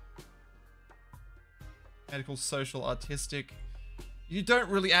 Medical, social, artistic. You don't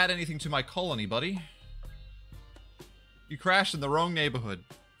really add anything to my colony, buddy. You crashed in the wrong neighborhood.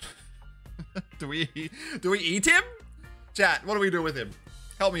 Do we eat him? Chat, what do we do with him?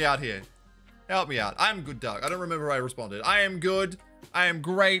 Help me out here. Help me out. I'm good, Doug. I don't remember how I responded. I am good. I am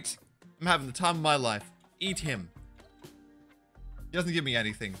great. I'm having the time of my life. Eat him. He doesn't give me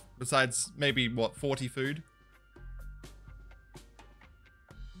anything besides maybe, what, 40 food?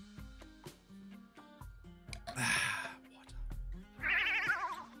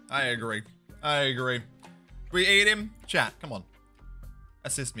 I agree. I agree. We eat him? Chat, come on.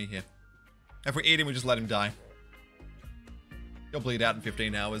 Assist me here. If we eat him, we just let him die. He'll bleed out in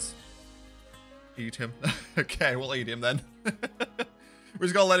 15 hours. Eat him. Okay, we'll eat him then. We're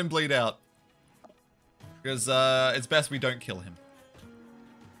just gonna let him bleed out. Because it's best we don't kill him.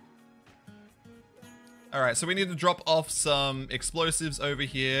 Alright, so we need to drop off some explosives over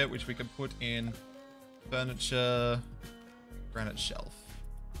here, which we can put in furniture, granite shelf.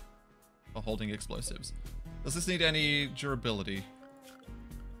 For holding explosives. Does this need any durability?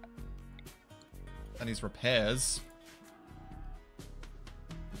 That needs repairs.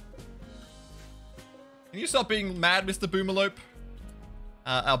 Can you stop being mad, Mr. Boomerlope?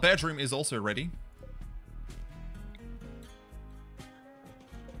 Our bedroom is also ready.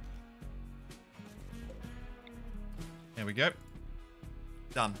 There we go.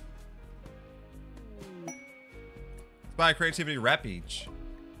 Done. Inspire creativity, Rapbeach.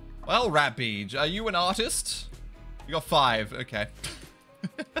 Well, Rapbeach, are you an artist? You got 5, okay.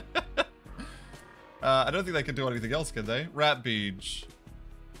 I don't think they can do anything else, can they? Rapbeach.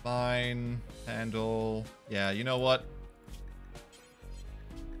 Fine. Handle. Yeah, you know what?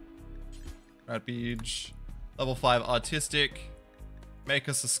 Rat Beach. Level 5 artistic. Make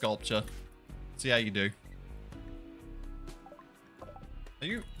us a sculpture. See how you do. Are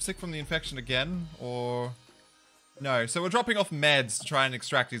you sick from the infection again? Or... No. So we're dropping off meds to try and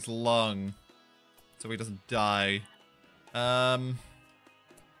extract his lung. So he doesn't die. These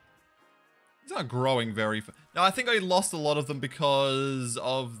aren't growing very fast. No, I think I lost a lot of them because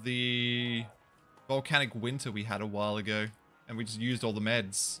of the volcanic winter we had a while ago. And we just used all the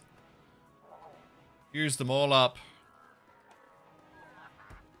meds. Used them all up.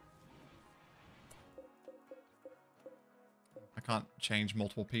 I can't change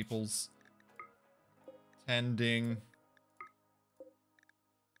multiple people's. Tending.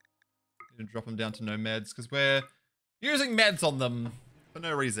 Need to drop them down to no meds because we're using meds on them for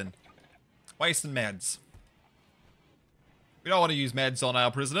no reason. Wasting meds. We don't want to use meds on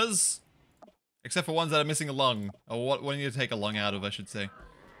our prisoners. Except for ones that are missing a lung. Or what we need to take a lung out of, I should say.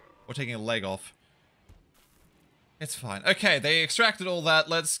 Or taking a leg off. It's fine. Okay, they extracted all that.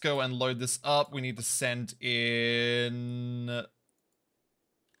 Let's go and load this up. We need to send in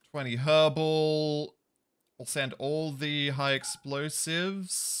 20 herbal. We'll send all the high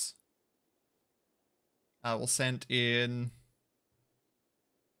explosives. We'll send in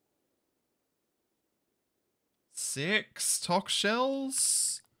 6 tox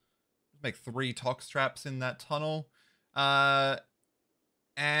shells. Make 3 tox traps in that tunnel.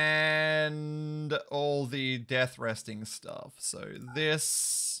 And all the death resting stuff. So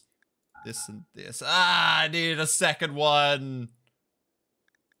this, and this. I needed a second one.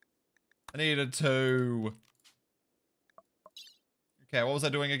 I needed 2. Okay, what was I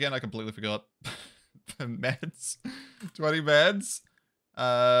doing again? I completely forgot. Meds. 20 meds.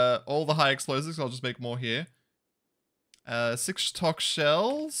 All the high explosives. I'll just make more here. 6 tox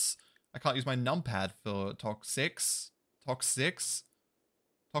shells. I can't use my numpad for toxics. Toxic.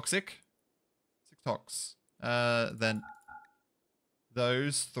 6 tox. Then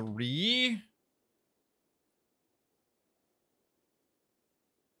those 3.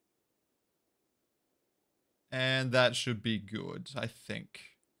 And that should be good, I think.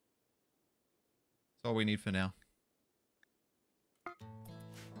 That's all we need for now.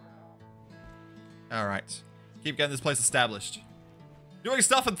 Alright. Keep getting this place established. Doing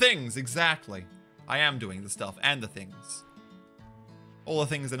stuff and things, exactly. I am doing the stuff and the things. All the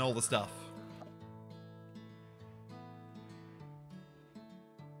things and all the stuff.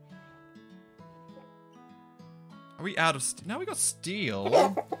 Are we out of steel? Now we got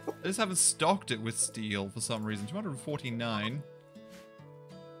steel. I just haven't stocked it with steel for some reason. 249.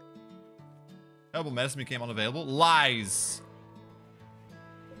 Herbal medicine became unavailable. Lies.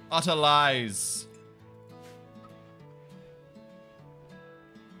 Utter lies.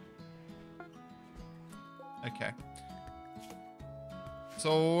 Okay.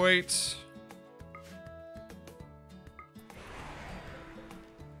 So wait.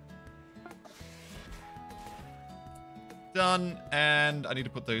 Done, and I need to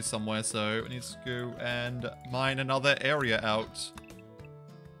put those somewhere, so I need to go and mine another area out.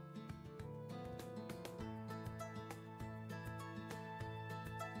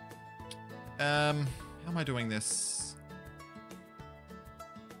 How am I doing this?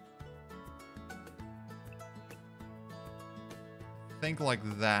 Think like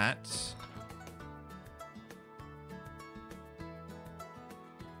that.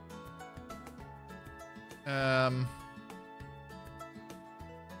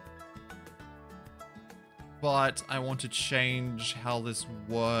 But I want to change how this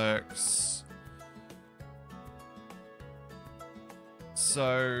works.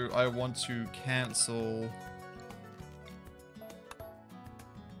 So I want to cancel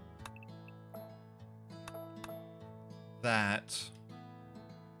that. Is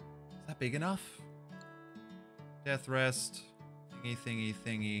that big enough? Death rest. Thingy, thingy,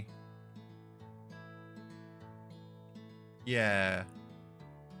 thingy. Yeah.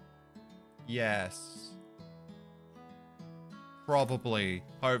 Yes. Probably.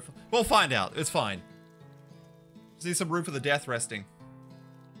 Hopefully. We'll find out. It's fine. Just need some room for the death resting.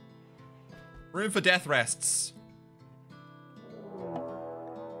 Room for death rests.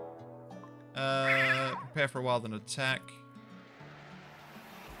 Prepare for a while, then attack.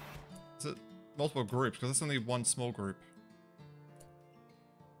 Is it multiple groups? Because that's only one small group.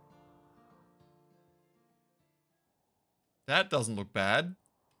 That doesn't look bad.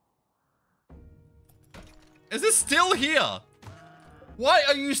 Is this still here? Why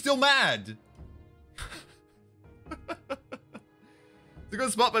are you still mad? The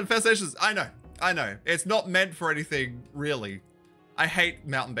good spot, but infestations. I know. It's not meant for anything, really. I hate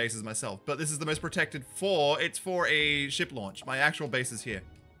mountain bases myself, but this is the most protected for. It's for a ship launch. My actual base is here.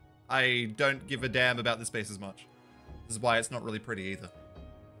 I don't give a damn about this base as much. This is why it's not really pretty either.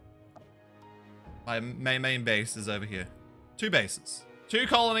 My main base is over here. 2 bases. 2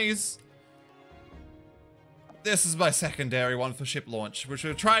 colonies. This is my secondary one for ship launch, which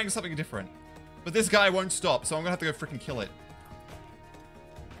we're trying something different. But this guy won't stop, so I'm gonna have to go freaking kill it.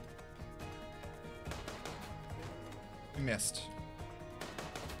 We missed.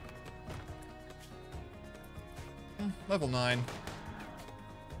 Level 9.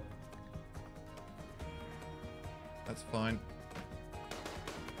 That's fine.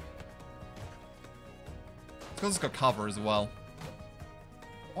 It's because it's got cover as well.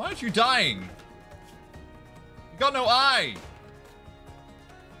 Why aren't you dying? You got no eye!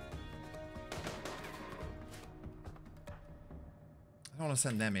 I don't want to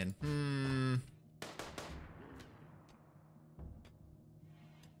send them in.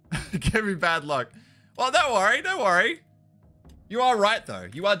 Give me bad luck. Well, don't worry, don't worry. You are right, though.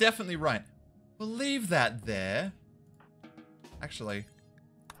 You are definitely right. We'll leave that there. Actually,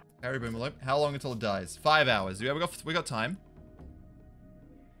 Harry Boomalope. How long until it dies? 5 hours. We got time.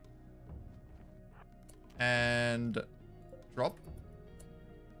 And drop.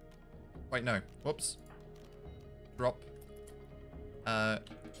 Wait, no. Whoops. Drop.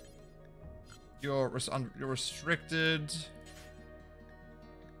 You're restricted.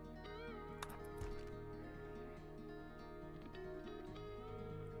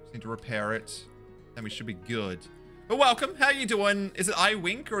 Just need to repair it. Then we should be good. But welcome. How you doing? Is it I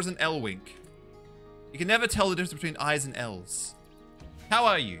wink or is it an L wink? You can never tell the difference between I's and L's. How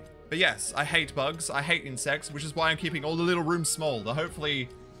are you? But yes, I hate bugs. I hate insects, which is why I'm keeping all the little rooms small to hopefully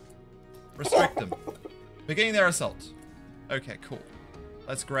restrict them. Beginning their assault. Okay, cool.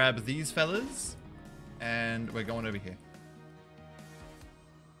 Let's grab these fellas. And we're going over here.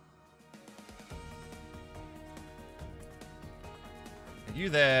 You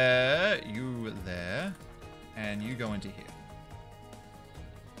there, you there, and you go into here.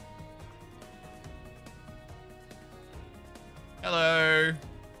 Hello,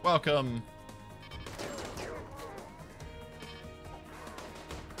 welcome.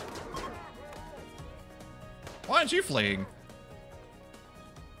 Why aren't you fleeing?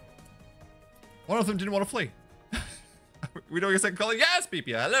 One of them didn't want to flee. We doing a second calling? Yes,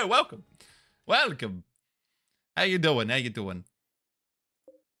 Pipia. Hello, welcome. Welcome. How you doing? How you doing?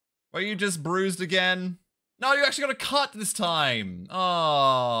 Were you just bruised again? No, you actually got a cut this time.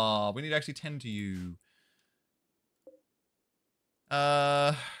 Oh, we need to actually tend to you.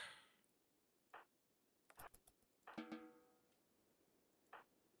 Let's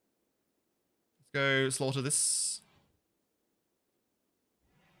go slaughter this.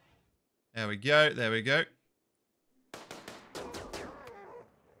 There we go. There we go.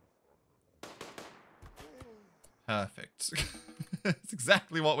 Perfect. That's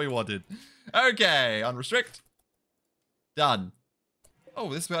exactly what we wanted. Okay, unrestrict. Done.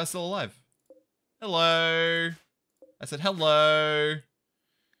 Oh, this guy's still alive. Hello. I said hello.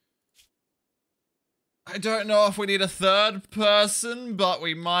 I don't know if we need a third person, but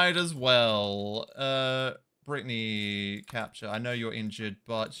we might as well. Brittany, capture. I know you're injured,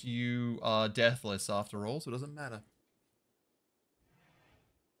 but you are deathless after all, so it doesn't matter.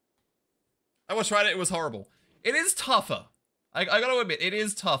 I was trying it. It was horrible. It is tougher. I gotta admit, it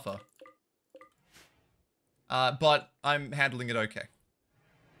is tougher. But I'm handling it okay.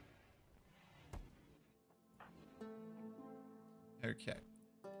 Okay.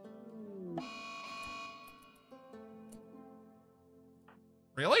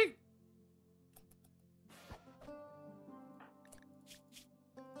 Really?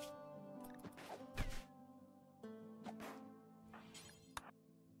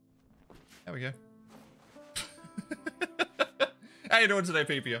 There we go. How you doing today,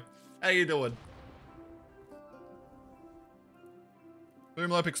 Pipia? How you doing?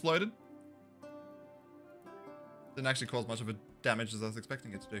 Boomlope exploded. Didn't actually cause much of a damage as I was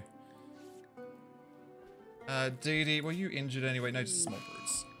expecting it to do. Dee Dee, were you injured anyway? No, just a small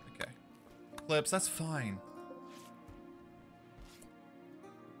bruise. Okay. Clips, that's fine.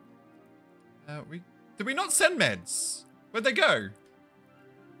 Did we not send meds? Where'd they go?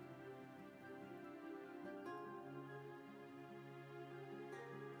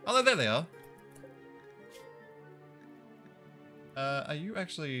 Oh, there they are. Are you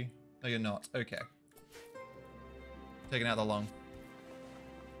actually... No, you're not. Okay. Taking out the lung.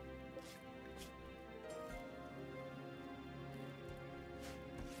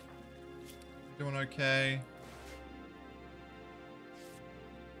 Doing okay.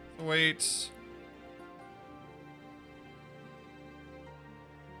 Sweet.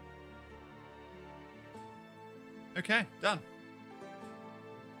 Okay, done.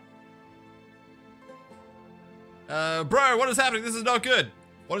 Bro, what is happening? This is not good.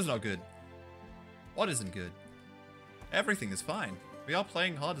 What is not good? What isn't good? Everything is fine. We are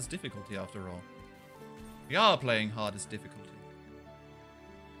playing hardest difficulty after all. We are playing hardest difficulty.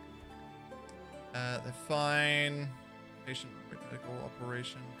 They're fine. Patient medical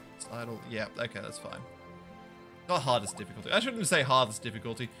operation. It's idle. Yeah, okay, that's fine. Not hardest difficulty. I shouldn't say hardest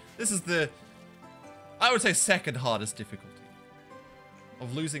difficulty. This is the, I would say second hardest difficulty.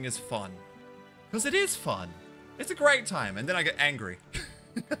 Of losing is fun. Because it is fun. It's a great time. And then I get angry.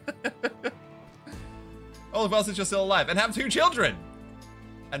 All of us since you're still alive. And have 2 children.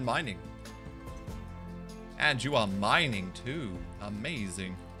 And mining. And you are mining too.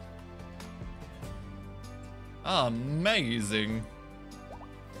 Amazing. Amazing.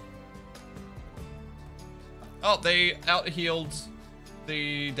 Oh, they out-healed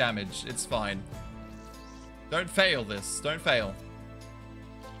the damage. It's fine. Don't fail this. Don't fail.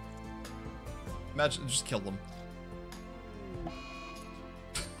 Imagine, just kill them.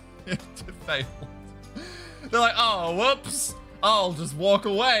 It failed. They're like, oh, whoops. I'll just walk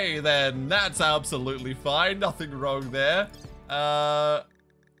away then. That's absolutely fine. Nothing wrong there.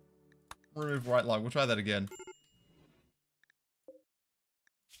 Remove right lung. We'll try that again.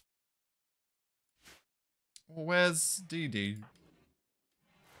 Where's DD?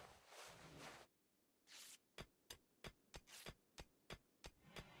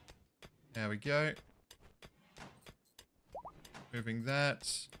 There we go. Moving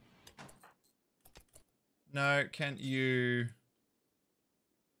that. No, can't you...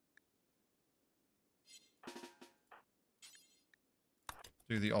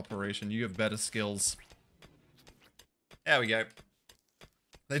 do the operation? You have better skills. There we go.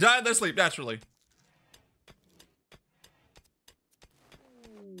 They die in their sleep, naturally.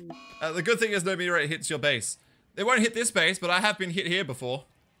 The good thing is no meteorite hits your base. They won't hit this base, but I have been hit here before.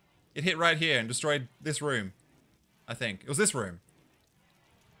 It hit right here and destroyed this room. I think. It was this room.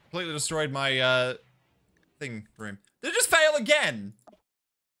 Completely destroyed my, thing room. Did it just fail again?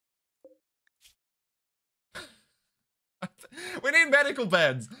 We need medical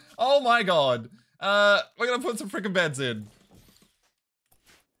beds. Oh my god. We're gonna put some freaking beds in.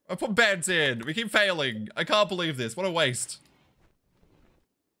 I put beds in. We keep failing. I can't believe this. What a waste.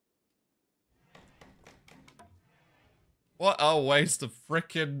 What a waste of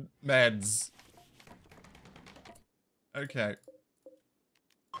frickin' meds. Okay.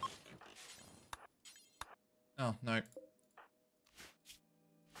 Oh, no.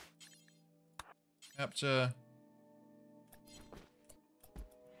 Capture.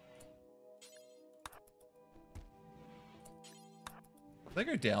 They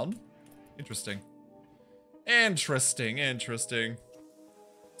go down? Interesting. Interesting, interesting.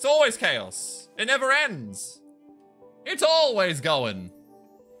 It's always chaos. It never ends. It's always going.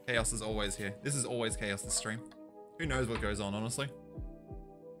 Chaos is always here. This is always chaos, this stream. Who knows what goes on, honestly.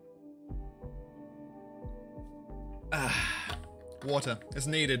 Water. It's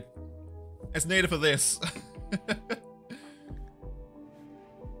needed. It's needed for this.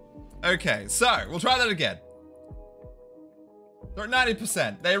 Okay, so we'll try that again. They're at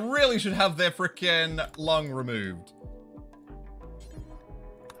 90%. They really should have their frickin' lung removed.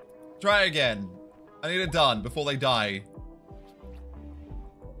 Try again. I need it done before they die.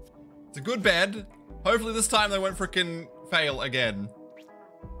 It's a good bed. Hopefully this time they won't frickin' fail again.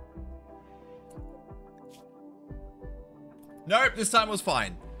 Nope, this time was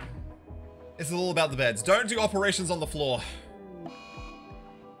fine. It's all about the beds. Don't do operations on the floor. Are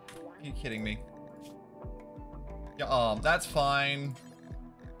you kidding me? Your arm, that's fine.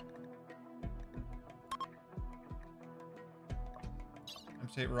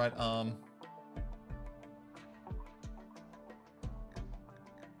 Amputate right arm.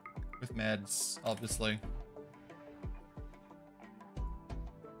 With meds, obviously.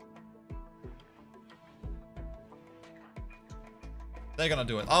 They're gonna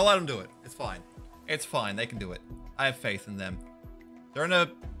do it. I'll let them do it. It's fine. It's fine. They can do it. I have faith in them. They're in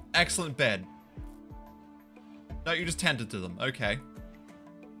an excellent bed. No, you just tended to them. Okay.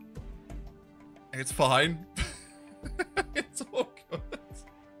 It's fine. It's all good.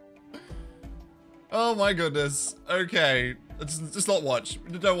 Oh my goodness. Okay. Just not watch.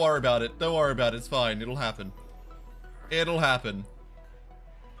 Don't worry about it. Don't worry about it. It's fine. It'll happen. It'll happen.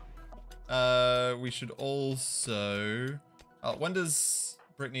 We should also... when does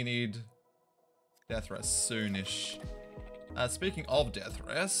Brittany need death rest? Soonish. Speaking of death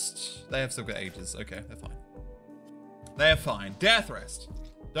rest, they have still got ages. Okay, they're fine. They're fine. Death rest.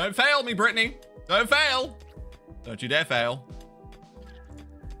 Don't fail me, Brittany. Don't fail. Don't you dare fail.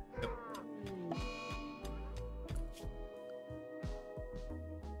 Yep.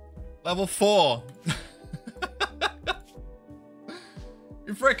 Level 4.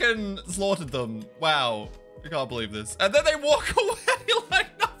 We freaking slaughtered them. Wow. I can't believe this. And then they walk away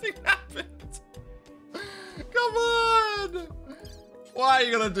like nothing happened. Come on. Why are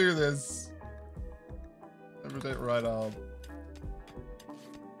you gonna do this? Rotate right arm.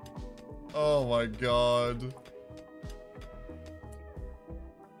 Oh my god.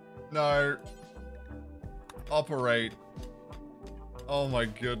 No. Operate. Oh my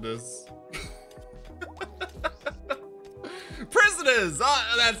goodness. Prisoners!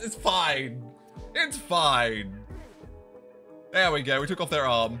 It's fine. It's fine. There we go. We took off their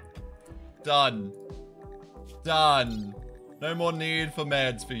arm. Done. Done. No more need for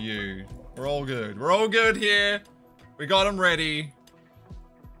meds for you. We're all good. We're all good here. We got them ready.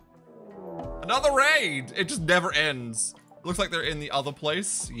 Another raid. It just never ends. Looks like they're in the other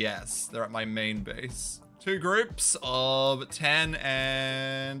place. Yes, they're at my main base. 2 groups of 10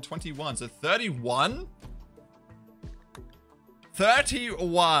 and 21. So 31?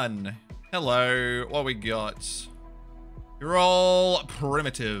 31. Hello. What we got? You're all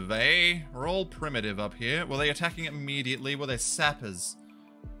primitive, eh? We're all primitive up here. Were they attacking immediately? Were they sappers?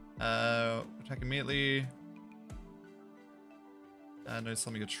 Attack immediately. No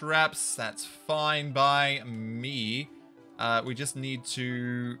slumming of traps. That's fine by me. We just need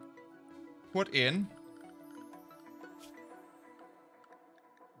to put in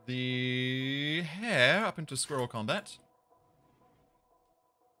the hare up into squirrel combat.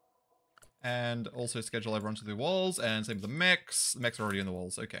 And also schedule everyone to the walls, and same with the mechs. The mechs are already in the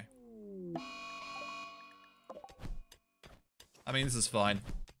walls, okay. I mean, this is fine.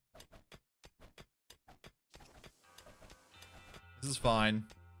 This is fine.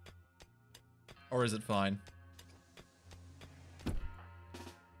 Or is it fine?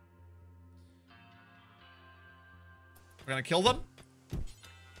 We're gonna kill them?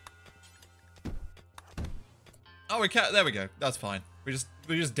 Oh, we can't. There we go. That's fine.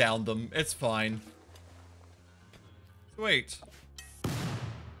 We just downed them. It's fine. Sweet.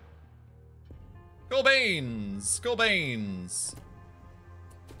 Cool beans. Cool beans.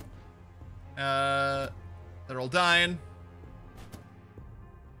 They're all dying.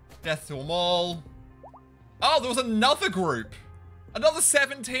 Death to them all. Oh, there was another group. Another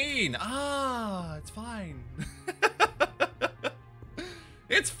 17. Ah, it's fine.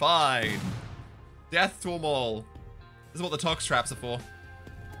 It's fine. Death to them all. This is what the tox traps are for.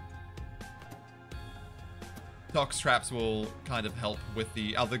 Tox traps will kind of help with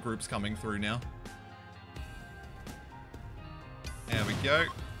the other groups coming through now. There we go.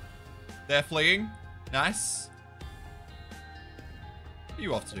 They're fleeing. Nice. What are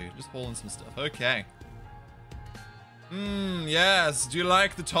you off to do? Just haul in some stuff. Okay. Yes. Do you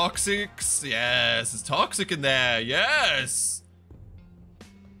like the toxics? Yes. It's toxic in there. Yes.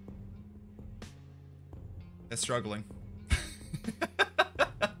 They're struggling.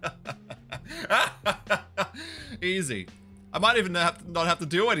 Easy. I might even not have to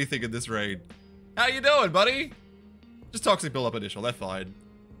do anything in this raid. How you doing, buddy? Just toxic build-up initial. They're fine.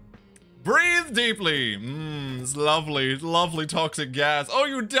 Breathe deeply. It's lovely, lovely toxic gas. Oh,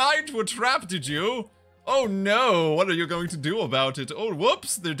 you died to a trap, did you? Oh no, what are you going to do about it? Oh,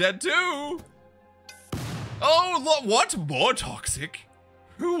 whoops, they're dead too. Oh, what? More toxic?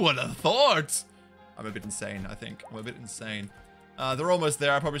 Who would have thought? I'm a bit insane, I think. I'm a bit insane. They're almost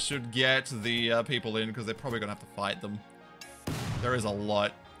there. I probably should get the people in because they're probably going to have to fight them. There is a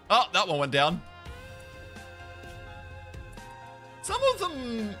lot. Oh, that one went down. Some of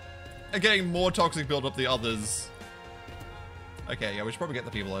them are getting more toxic build up than the others. Okay, yeah, we should probably get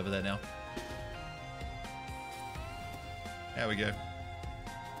the people over there now. There we go.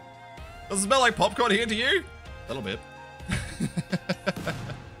 Does it smell like popcorn here to you? A little bit.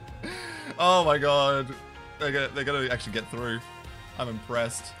 Oh my god. They're gonna actually get through. I'm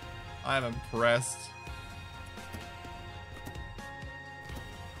impressed. I'm impressed.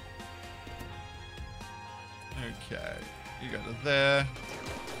 Okay. You go to there.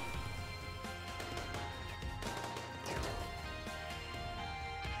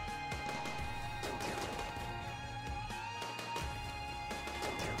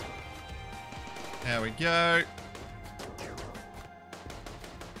 There we go.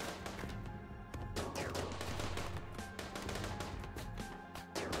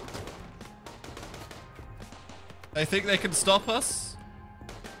 They think they can stop us?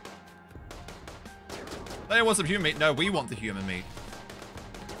 They want some human meat. No, we want the human meat.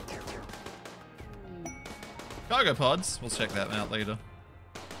 Cargo pods. We'll check that out later.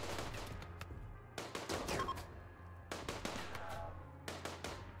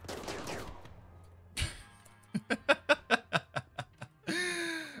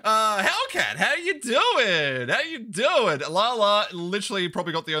 How you doing? How you doing? Lala literally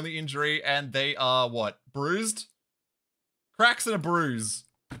probably got the only injury, and they are what? Bruised? Cracks and a bruise.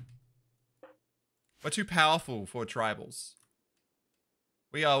 We're too powerful for tribals.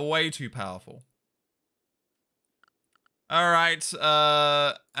 We are way too powerful. Alright,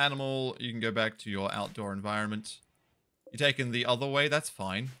 animal, you can go back to your outdoor environment. You're taking the other way, that's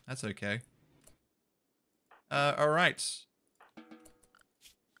fine. That's okay. Alright.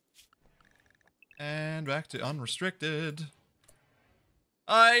 And back to unrestricted.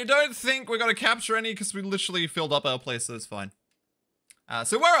 I don't think we're gonna capture any because we literally filled up our place, so it's fine.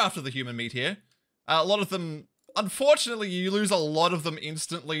 So we're after the human meat here. A lot of them, unfortunately, you lose a lot of them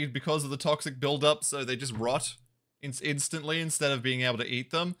instantly because of the toxic buildup, so they just rot instantly instead of being able to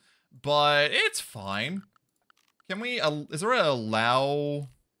eat them. But it's fine. Can we, is there a allow?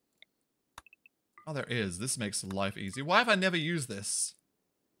 Oh, there is. This makes life easy. Why have I never used this?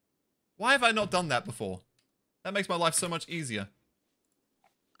 Why have I not done that before? That makes my life so much easier.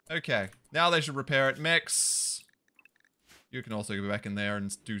 Okay, now they should repair it. Mix. You can also go back in there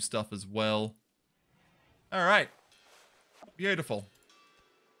and do stuff as well. Alright. Beautiful.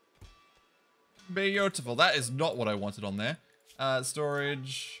 Beautiful. That is not what I wanted on there.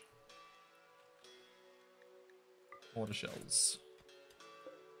 Storage. Mortar shells.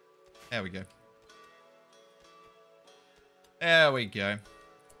 There we go. There we go.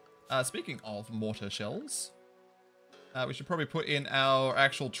 Speaking of mortar shells, we should probably put in our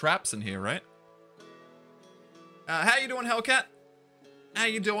actual traps in here, right? How you doing, Hellcat? How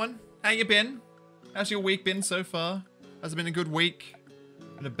you doing? How you been? How's your week been so far? Has it been a good week?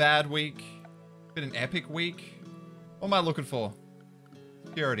 Been a bad week? Been an epic week? What am I looking for?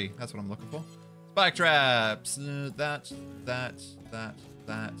 Security, that's what I'm looking for. Spike traps! That.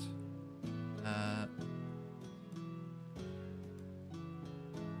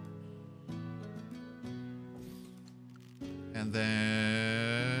 And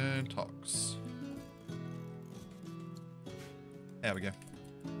then tox. There we go.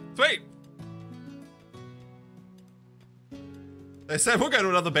 Sweet! They said we'll go to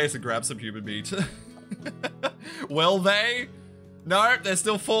another base and grab some human meat. Will they? No, they're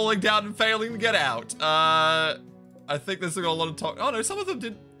still falling down and failing to get out. I think there's still got a lot of tox. Oh no, some of them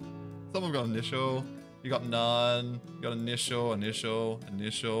did. Some of them got initial. You got none. You got initial.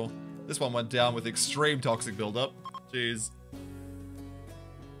 This one went down with extreme toxic buildup. Jeez.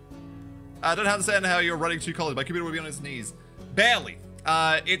 I don't understand how you're running 2 colors. My computer would be on its knees. Barely.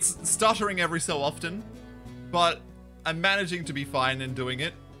 It's stuttering every so often, but I'm managing to be fine in doing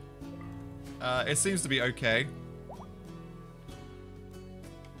it. It seems to be okay.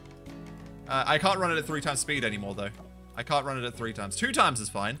 I can't run it at 3 times speed anymore, though. I can't run it at 3 times. 2 times is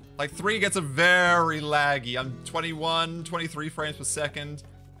fine. Like, 3 gets a very laggy. I'm 21, 23 frames per second.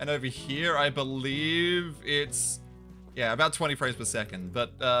 And over here, I believe it's... yeah, about 20 frames per second.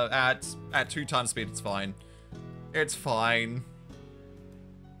 But at 2 times speed, it's fine. It's fine.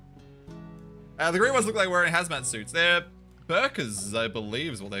 The green ones look like wearing hazmat suits. They're burkas, I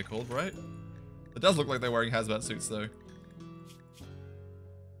believe is what they're called, right? It does look like they're wearing hazmat suits, though.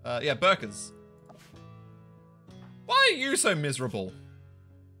 Yeah, burkas. Why are you so miserable?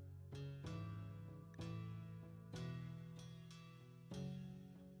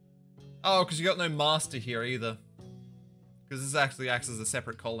 Oh, because you got no master here either. Because this actually acts as a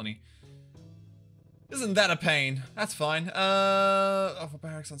separate colony. Isn't that a pain? That's fine. Offer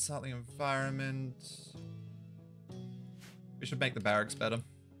barracks on startling environment. We should make the barracks better.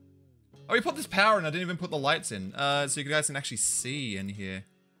 Oh, we put this power in. I didn't even put the lights in. So you guys can actually see in here.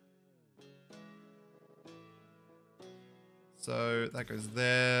 So that goes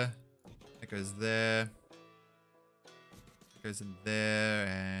there. That goes there. That goes in there.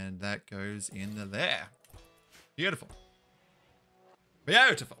 And that goes in there. Beautiful.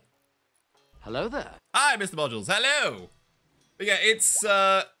 Beautiful. Hello there. Hi, Mr. Modules. Hello. But yeah, it's,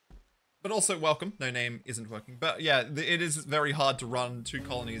 but also welcome. No name isn't working. But yeah, it is very hard to run 2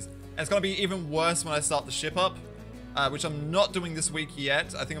 colonies. And it's going to be even worse when I start the ship up, which I'm not doing this week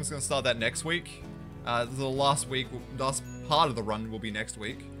yet. I think I'm just going to start that next week. The last part of the run will be next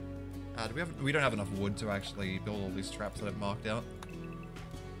week. We don't have enough wood to actually build all these traps that I've marked out.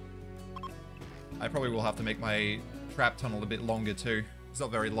 I probably will have to make my trap tunnel a bit longer too. It's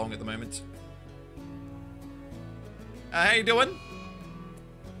not very long at the moment. How you doing?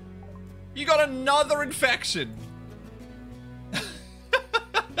 You got another infection.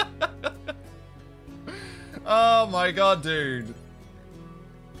 Oh my god, dude.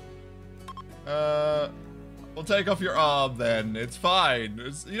 We'll take off your arm then. It's fine.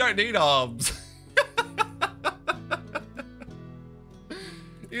 You don't need arms.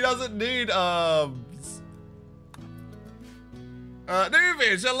 You doesn't need arms.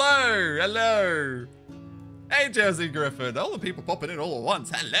 Newfish, hello, hello. Hey, Jersey Griffin. All the people popping in all at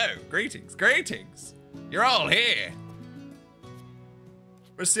once. Hello, greetings, greetings. You're all here.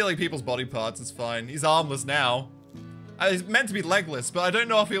 We're stealing people's body parts, it's fine. He's armless now. He's meant to be legless, but I don't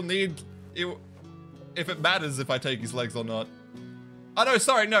know if he'll need... if it matters if I take his legs or not. Oh no,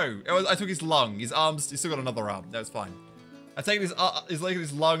 sorry, no. I took his lung. His arms, he's still got another arm. No, it's fine. I take his leg and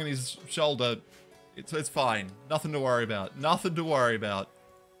his lung and his shoulder. It's fine. Nothing to worry about. Nothing to worry about.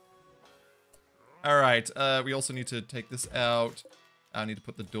 Alright, we also need to take this out. I need to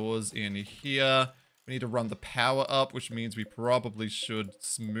put the doors in here. We need to run the power up, which means we probably should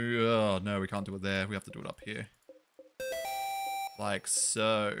smooth... Oh, no, we can't do it there. We have to do it up here. Like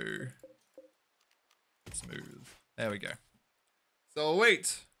so. Smooth. There we go. So,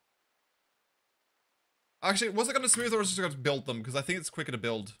 wait. Actually, was it going to smooth or was it just going to build them? Because I think it's quicker to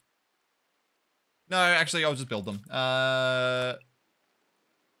build. No, actually, I'll just build them. Damn,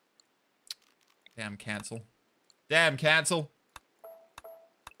 cancel. Damn, cancel.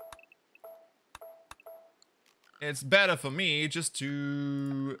 It's better for me just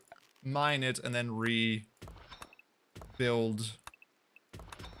to mine it and then rebuild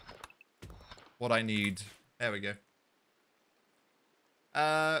what I need. There we go.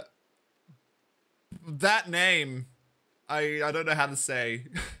 That name, I don't know how to say.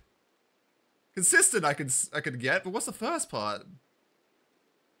 Consistent I could get, but what's the first part?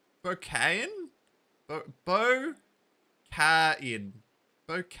 Bocain? Bo-Cain.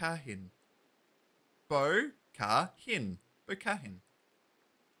 Bocahin. Bocahin. Bocahin.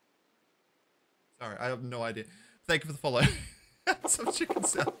 Sorry, I have no idea. Thank you for the follow. Some chicken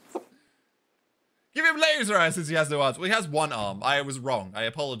sounds. Give him laser eyes since he has no arms. Well, he has one arm. I was wrong. I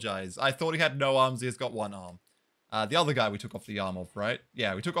apologize. I thought he had no arms. He's got one arm. The other guy we took off the arm of, right?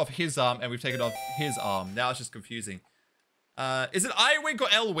 Yeah, we took off his arm and we've taken off his arm. Now it's just confusing. Is it I-Wink or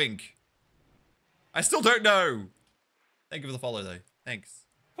L-Wink? I still don't know. Thank you for the follow, though. Thanks.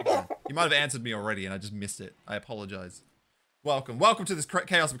 You might have answered me already and I just missed it. I apologize. Welcome. Welcome to this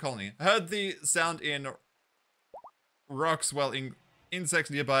chaos of colony. I heard the sound in rocks while in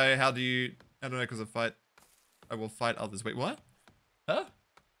insects nearby. How do you... I don't know, because I will fight others. Wait, what? Huh?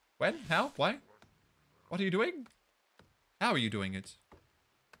 When? How? Why? What are you doing? How are you doing it?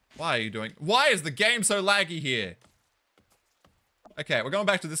 Why are you doing... Why is the game so laggy here? Okay, we're going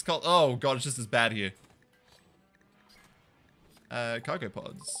back to this cult. Oh god, it's just as bad here. Cargo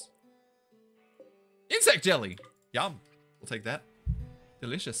pods. Insect jelly! Yum. We'll take that.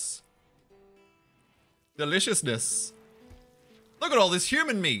 Delicious. Deliciousness. Look at all this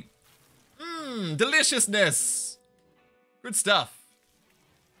human meat. Mmm, deliciousness. Good stuff.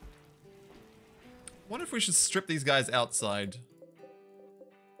 Wonder if we should strip these guys outside.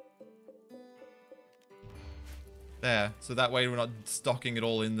 There, so that way we're not stocking it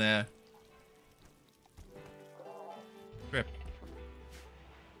all in there. Strip.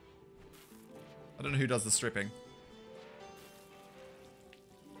 I don't know who does the stripping.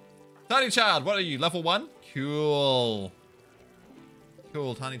 Tiny Child, what are you? Level 1? Cool.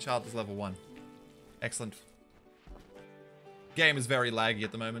 Cool, Tiny Child is level 1. Excellent. Game is very laggy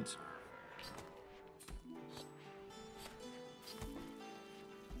at the moment.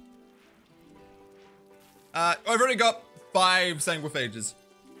 I've already got 5 Sanguophages.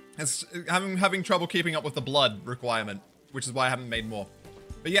 I'm having trouble keeping up with the blood requirement, which is why I haven't made more.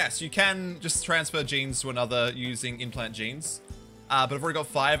 But yes, you can just transfer genes to another using implant genes. But I've already got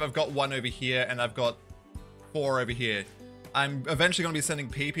 5. I've got 1 over here, and I've got 4 over here. I'm eventually going to be sending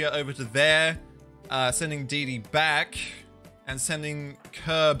Pepia over to there, sending Dee Dee back, and sending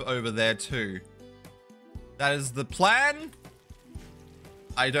Curb over there too. That is the plan.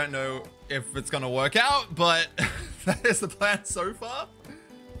 I don't know if it's going to work out, but that is the plan so far.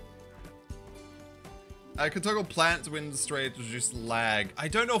 I could toggle plant to win straight to reduce lag. I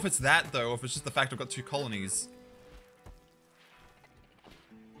don't know if it's that though, or if it's just the fact I've got 2 colonies.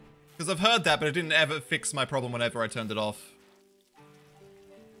 Because I've heard that, but it didn't ever fix my problem whenever I turned it off.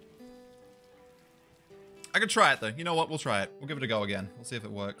 I could try it though. You know what? We'll try it. We'll give it a go again. We'll see if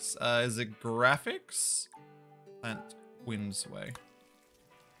it works. Is it graphics? Plant wins way.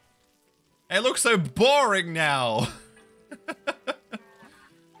 It looks so boring now.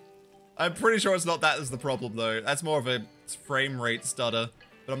 I'm pretty sure it's not that as the problem though. That's more of a frame rate stutter.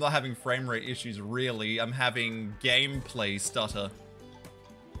 But I'm not having frame rate issues really. I'm having gameplay stutter.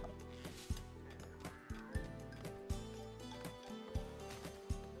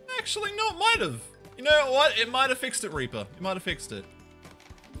 Actually, no, it might have. You know what? It might have fixed it, Reaper. It might have fixed it.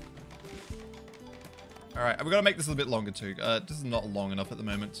 All right, we've got to make this a little bit longer too. This is not long enough at the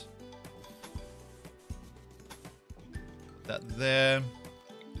moment. That there.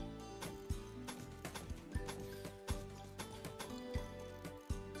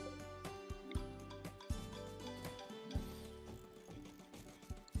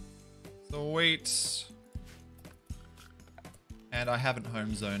 Sweet. And I haven't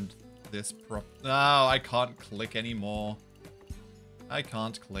home zoned this prop. No, I can't click anymore. I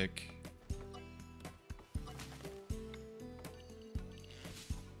can't click.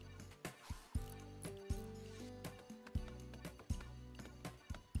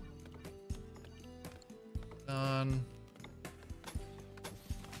 Done.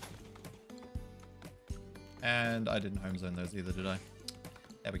 And I didn't home zone those either, did I?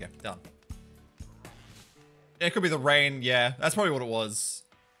 There we go. Done. It could be the rain. Yeah, that's probably what it was.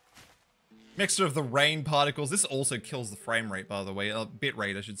 Mixture of the rain particles. This also kills the frame rate, by the way. Bit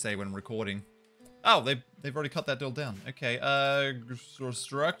rate, I should say, when recording. Oh, they've already cut that deal down. Okay,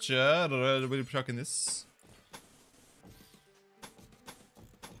 structure. We're chucking this.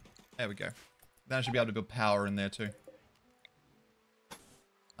 There we go. Then I should be able to build power in there too.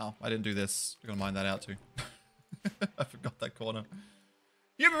 Oh, I didn't do this. I'm gonna mine that out too. I forgot that corner.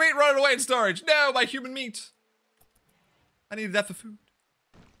 Human meat running away in storage. No, my human meat. I needed that for food.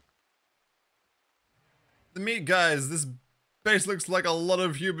 The meat, guys. This base looks like a lot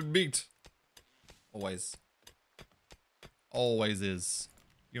of human meat. Always. Always is.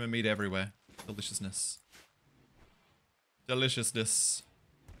 Human meat everywhere. Deliciousness. Deliciousness.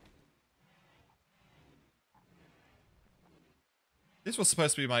 This was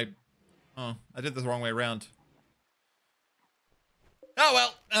supposed to be my... Oh, I did this the wrong way around. Oh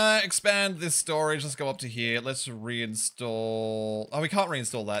well, expand this storage. Let's go up to here. Let's reinstall... Oh, we can't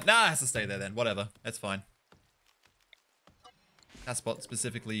reinstall that. Nah, it has to stay there then. Whatever. That's fine. That spot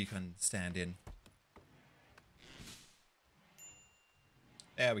specifically you can stand in.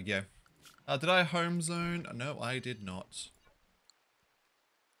 There we go. Did I home zone? No, I did not.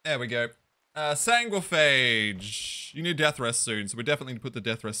 There we go. Sanguophage. You need death rest soon, so we definitely need to put the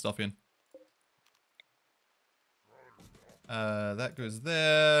death rest stuff in. That goes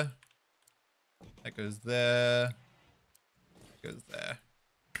there. That goes there. That goes there.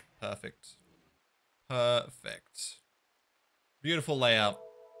 Perfect. Perfect. Beautiful layout.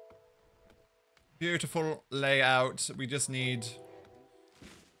 Beautiful layout. We just need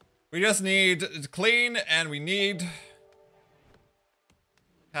clean, and we need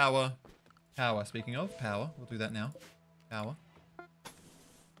power. Power. Speaking of power, we'll do that now. Power.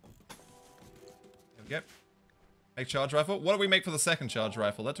 There we go. Make charge rifle. What do we make for the second charge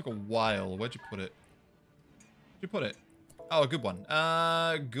rifle? That took a while. Where'd you put it? Where'd you put it? Oh, a good one.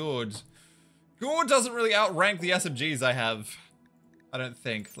 Good. Good doesn't really outrank the SMGs I have. I don't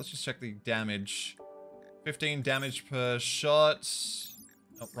think. Let's just check the damage. 15 damage per shot.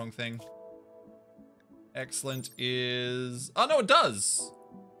 Oh, wrong thing. Excellent is... Oh, no, it does.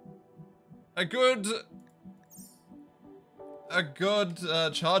 A good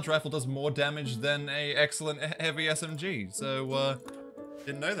charge rifle does more damage than a excellent heavy SMG. So,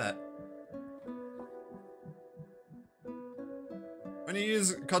 didn't know that. When you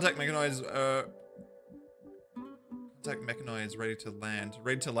use contact mechanized, ready to land.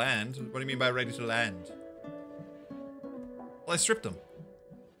 Ready to land? What do you mean by ready to land? Well, I stripped them.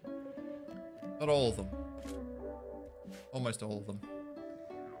 Not all of them. Almost all of them.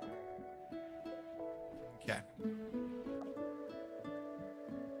 Okay.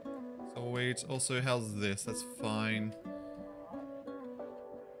 So wait, also how's this? That's fine.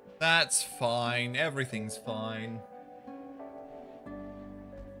 That's fine. Everything's fine.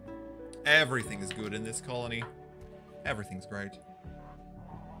 Everything is good in this colony. Everything's great.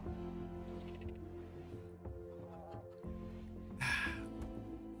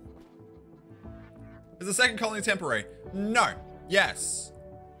 Is the second colony temporary? No. Yes.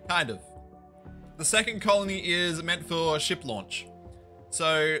 Kind of. The second colony is meant for ship launch.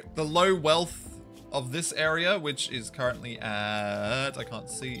 So the low wealth of this area, which is currently at, I can't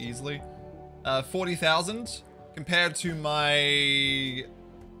see easily, 40,000 compared to my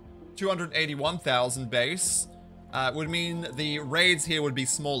 281,000 base, would mean the raids here would be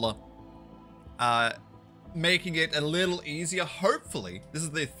smaller, making it a little easier, hopefully, this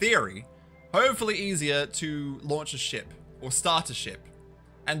is the theory, hopefully easier to launch a ship or start a ship.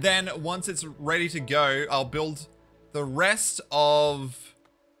 And then once it's ready to go, I'll build the rest of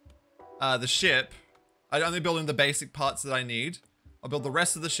the ship. I only build in the basic parts that I need. I'll build the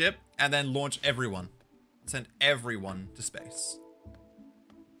rest of the ship and then launch everyone. Send everyone to space.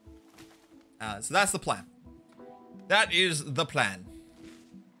 So that's the plan. That is the plan.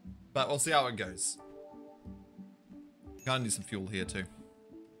 But we'll see how it goes. Gonna need some fuel here too.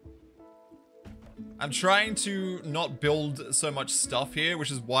 I'm trying to not build so much stuff here,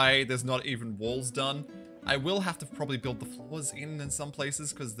 which is why there's not even walls done. I will have to probably build the floors in some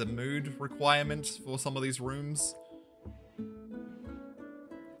places because the mood requirement for some of these rooms.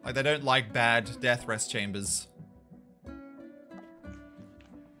 Like, they don't like bad death rest chambers.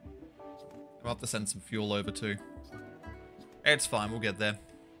 I'll have to send some fuel over too. It's fine, we'll get there.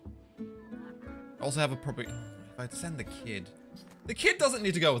 I also have a probably... If I send the kid... The kid doesn't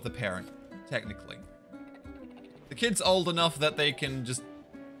need to go with the parent, technically. The kid's old enough that they can just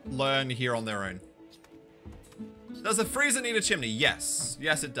learn here on their own. Does a freezer need a chimney? Yes.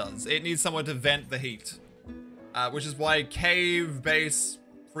 Yes, it does. It needs somewhere to vent the heat. Which is why cave base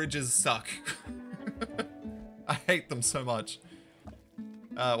fridges suck. I hate them so much.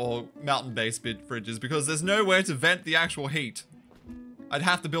 Or mountain-based fridges, because there's nowhere to vent the actual heat. I'd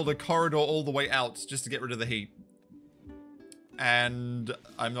have to build a corridor all the way out just to get rid of the heat. And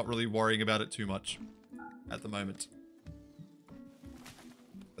I'm not really worrying about it too much at the moment.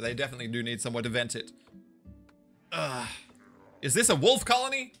 But they definitely do need somewhere to vent it. Is this a wolf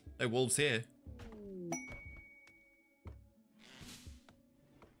colony? No wolves here.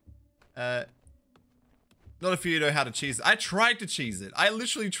 Not if you know how to cheese it. I tried to cheese it. I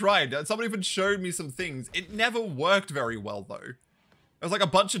literally tried. Somebody even showed me some things. It never worked very well, though. There was like a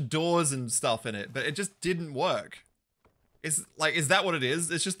bunch of doors and stuff in it, but it just didn't work. Is that what it is?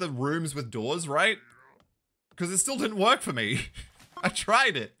 It's just the rooms with doors, right? Because it still didn't work for me. I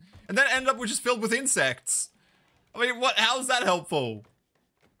tried it. And then it ended up with just filled with insects. I mean, what? How is that helpful?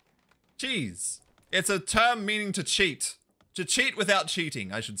 Cheese. It's a term meaning to cheat. To cheat without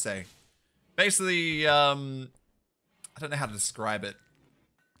cheating, I should say. Basically, I don't know how to describe it.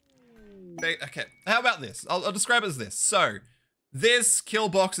 Okay, how about this? I'll describe it as this. So, this kill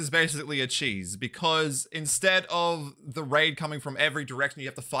box is basically a cheese because instead of the raid coming from every direction, you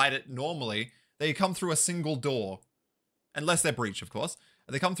have to fight it normally, they come through a single door. Unless they're breach, of course.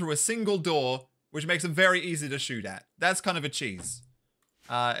 They come through a single door, which makes them very easy to shoot at. That's kind of a cheese.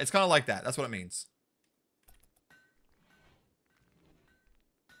 It's kind of like that. That's what it means.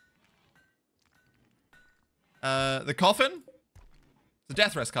 The coffin? It's a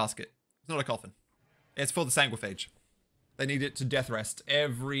death rest casket. It's not a coffin. It's for the Sanguophage. They need it to death rest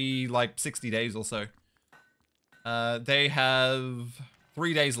every, like, 60 days or so. They have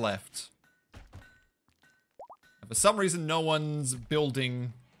 3 days left. And for some reason, no one's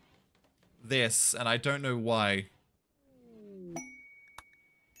building this, and I don't know why.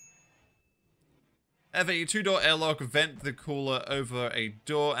 Have a 2-door airlock, vent the cooler over a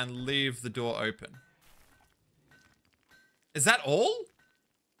door, and leave the door open. Is that all?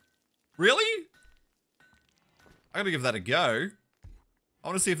 Really? I gotta give that a go. I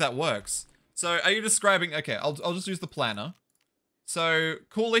want to see if that works. So, are you describing... Okay, I'll just use the planner. So,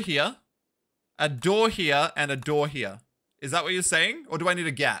 cooler here, a door here, and a door here. Is that what you're saying? Or do I need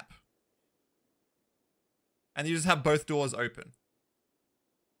a gap? And you just have both doors open.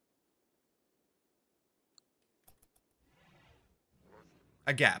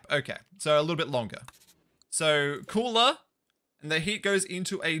 A gap. Okay. So, a little bit longer. So, cooler... And the heat goes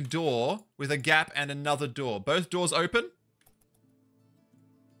into a door with a gap and another door. Both doors open?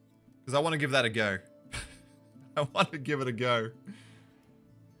 Because I want to give that a go. I want to give it a go.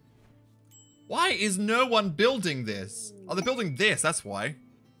 Why is no one building this? Oh, they're building this, that's why.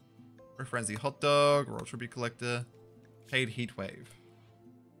 Frenzy hot dog, Royal Tribute Collector, paid heat wave.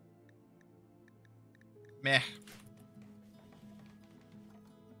 Meh.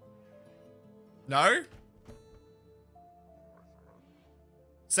 No?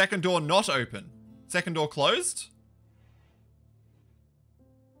 Second door not open. Second door closed?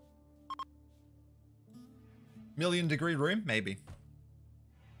 Million degree room? Maybe.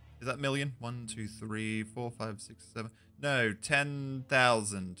 Is that million? 1, 2, 3, 4, 5, 6, 7. No,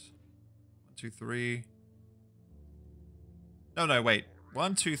 10,000. 1, 2, 3. No, wait.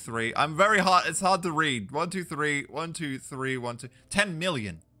 1, 2, 3. I'm very hard. It's hard to read. 1, 2, 3. 1, 2, 3. 1, 2. 10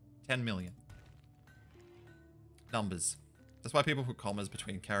 million. 10 million. Numbers. That's why people put commas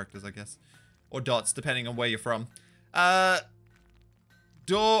between characters, I guess. Or dots, depending on where you're from.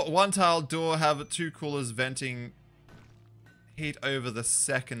 Door, one tile door, have 2 coolers venting heat over the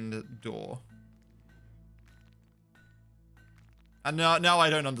second door. And now I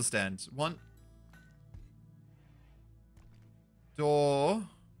don't understand. One door,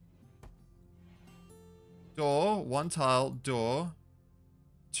 one tile, door,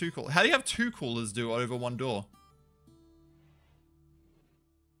 2 coolers. How do you have 2 coolers do over one door?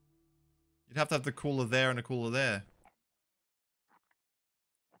 You'd have to have the cooler there and a cooler there.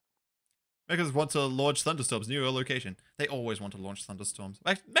 Mechas want to launch thunderstorms near your location. They always want to launch thunderstorms.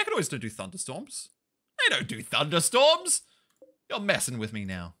 Mechanoids don't do thunderstorms. They don't do thunderstorms. You're messing with me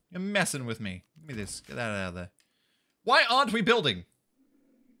now. You're messing with me. Give me this. Get that out of there. Why aren't we building?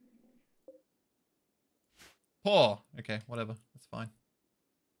 Poor. Okay, whatever. That's fine.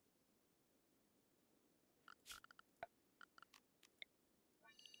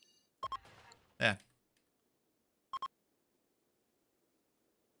 There.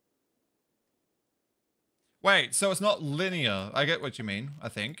 Wait, so it's not linear. I get what you mean, I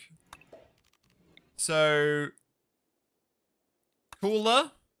think. So...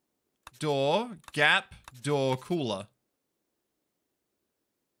 Cooler, door, gap, door, cooler.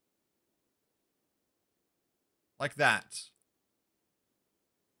 Like that.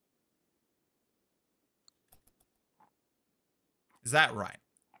 Is that right?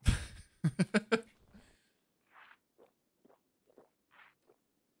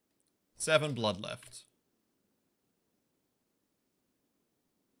 7 blood left.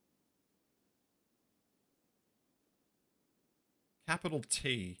 Capital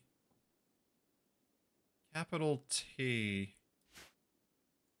T. Capital T.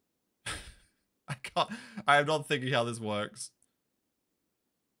 I can't. I am not thinking how this works.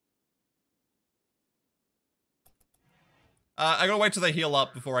 I gotta wait till they heal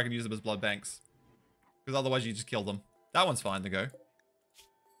up before I can use them as blood banks. Because otherwise you just kill them. That one's fine to go.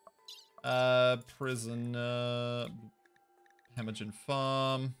 Prisoner. Hemorrhagen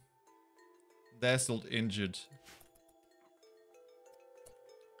Farm. They're still injured.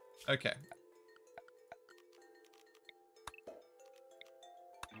 Okay.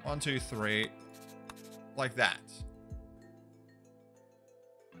 1, 2, 3. Like that.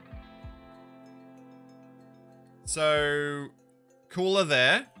 So, cooler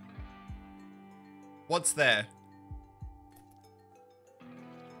there. What's there?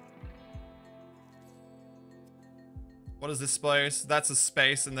 What is this space? That's a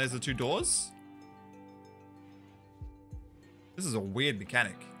space and there's the 2 doors? This is a weird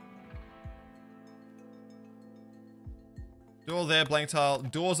mechanic. Door there, blank tile.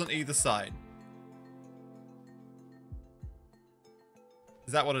 Doors on either side.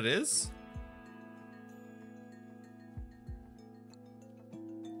 Is that what it is?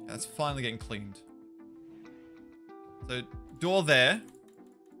 That's finally getting cleaned. So, door there.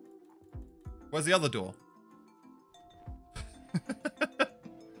 Where's the other door?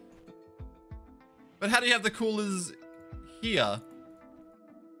 But how do you have the coolers here?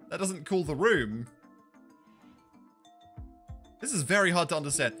 That doesn't cool the room. This is very hard to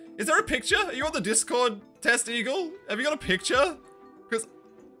understand. Is there a picture? Are you on the Discord, Test Eagle? Have you got a picture? Because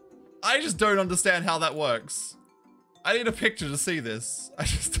I just don't understand how that works. I need a picture to see this. I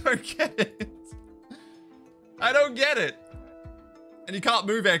just don't get it. I don't get it. And you can't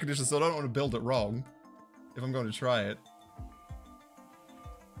move air conditioners, so I don't want to build it wrong if I'm going to try it.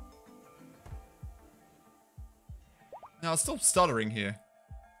 Now, it's still stuttering here.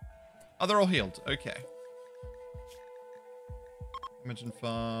 Oh, they're all healed. Okay. Hemorrhagen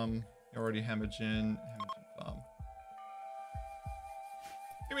Farm. You're already Hemorrhagen. Hemorrhagen Farm.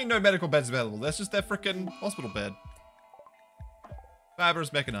 You mean no medical beds available? That's just their frickin' hospital bed.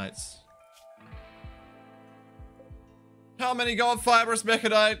 Fibrous Mechanites. How many got Fibrous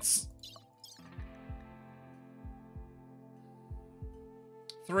Mechanites?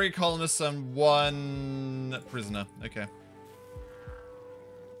 3 colonists and 1 prisoner. Okay.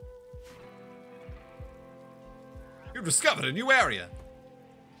 You've discovered a new area.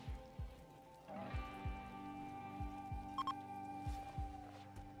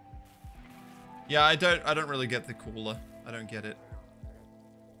 Yeah, I don't really get the cooler. I don't get it.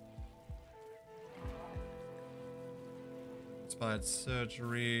 Inspired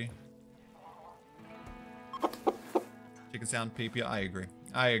surgery. Chicken sound PP. I agree.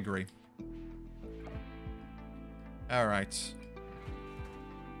 I agree. All right.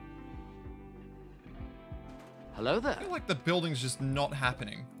 Hello there. I feel like the building's just not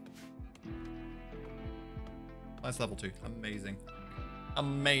happening. Nice level 2. Amazing.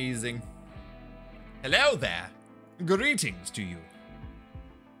 Amazing. Hello there. Greetings to you.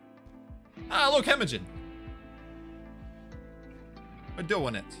 Ah, look, Hemorrhagen. We're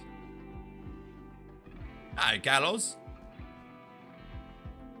doing it. Hi, Gallows.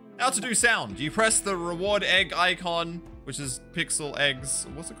 How to do sound. You press the reward egg icon, which is pixel eggs.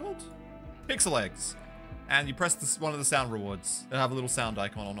 What's it called? Pixel eggs. And you press this one of the sound rewards. They have a little sound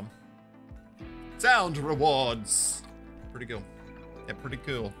icon on them. Sound rewards. Pretty cool. Yeah, pretty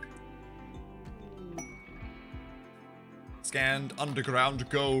cool. Scanned underground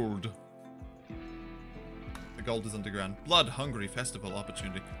gold. The gold is underground. Blood Hungry Festival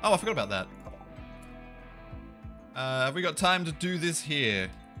opportunity. Oh, I forgot about that. Have we got time to do this here?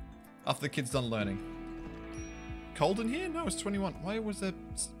 After the kid's done learning. Cold in here? No, it's 21. Why was there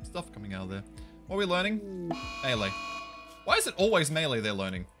stuff coming out of there? What are we learning? Melee. Why is it always melee they're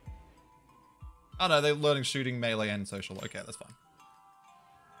learning? Oh no, they're learning shooting, melee, and social. Okay, that's fine.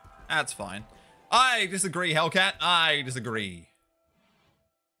 That's fine. I disagree, Hellcat. I disagree.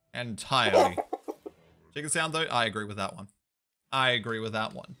 Entirely. Chicken sound, though? I agree with that one. I agree with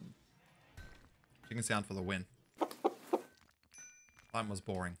that one. Chicken sound for the win. Mine was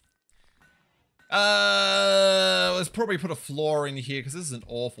boring. Let's probably put a floor in here, because this is an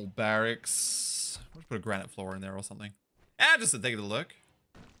awful barracks. Let's put a granite floor in there or something. Just to take a look.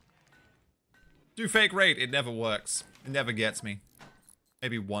 Do fake raid. It never works. It never gets me.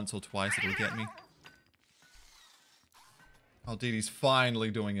 Maybe once or twice it'll get me. Oh, Dee Dee's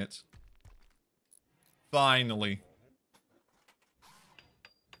finally doing it. Finally.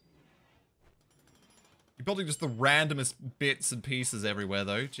 You're building just the randomest bits and pieces everywhere,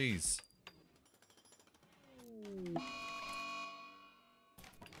 though. Jeez.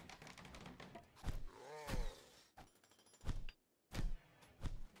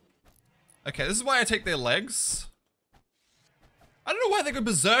 Okay, this is why I take their legs. I don't know why they go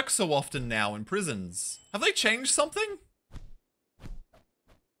berserk so often now in prisons. Have they changed something?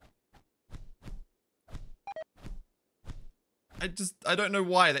 I don't know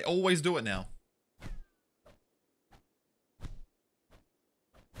why. They always do it now.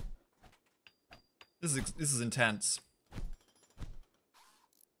 This is intense.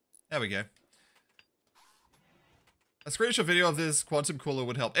 There we go. A screenshot video of this quantum cooler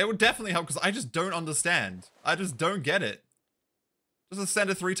would help. It would definitely help because I just don't understand. I just don't get it. Just a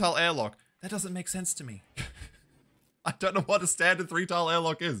standard 3-tile airlock. That doesn't make sense to me. I don't know what a standard 3-tile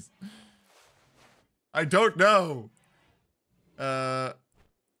airlock is. I don't know.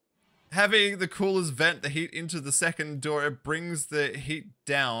 Having the coolers vent the heat into the second door, it brings the heat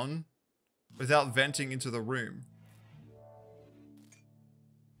down without venting into the room.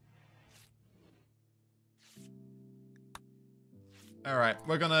 Alright,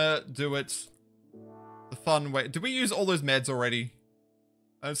 we're gonna do it the fun way. Did we use all those meds already?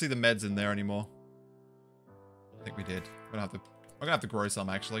 I don't see the meds in there anymore. I think we did. We're gonna have to grow some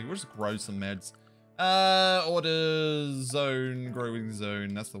actually. We'll just grow some meds. Order zone, growing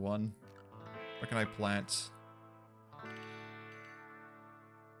zone. That's the one. Where can I plant?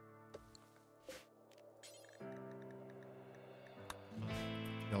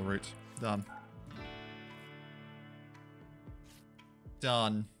 Hill root. Done.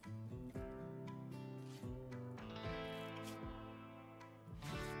 Done.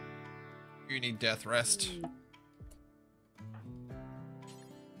 You need death rest.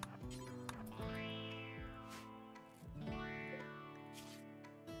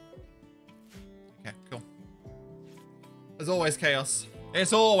 Okay, cool. There's always chaos.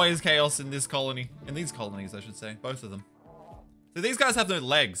 It's always chaos in this colony. In these colonies, I should say. Both of them. So these guys have no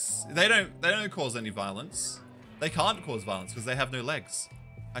legs. They don't cause any violence. They can't cause violence because they have no legs.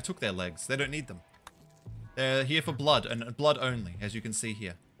 I took their legs. They don't need them. They're here for blood, and blood only, as you can see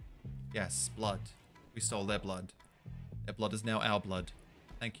here. Yes, blood. We stole their blood. Their blood is now our blood.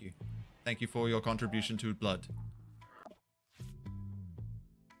 Thank you. Thank you for your contribution to blood.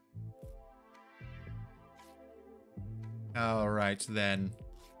 Alright, then.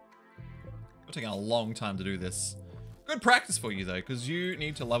 It's taking a long time to do this. Good practice for you, though, because you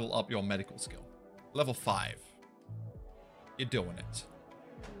need to level up your medical skill. Level 5. You're doing it.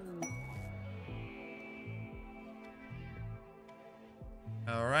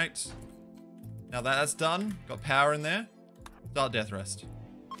 Alright. Now that that's done, got power in there. Start death rest.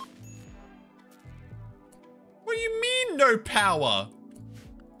 What do you mean, no power?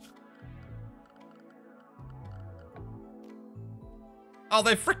 Oh,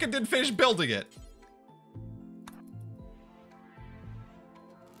 they frickin' did finish building it.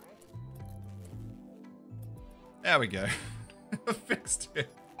 There we go. Fixed it.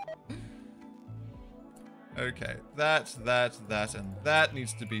 Okay, that, and that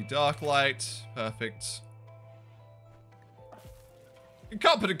needs to be dark light. Perfect.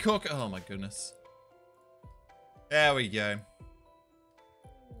 Incompetent cook. Oh my goodness. There we go.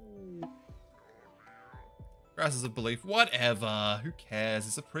 Grasses of belief. Whatever. Who cares?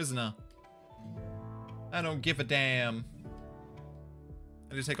 It's a prisoner. I don't give a damn.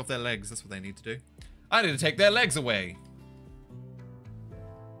 I need to take off their legs. That's what they need to do. I need to take their legs away.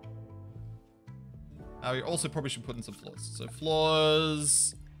 We also probably should put in some floors. So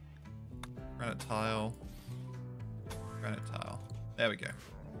floors. Granite tile. Granite tile. There we go.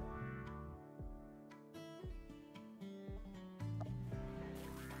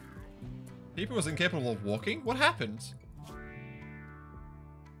 People was incapable of walking? What happened?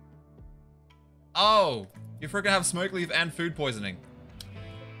 Oh, you freaking have smoke leaf and food poisoning.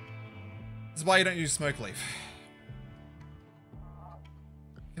 This is why you don't use smoke leaf.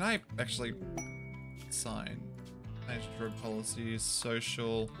 Can I actually sign? Manage drug policies,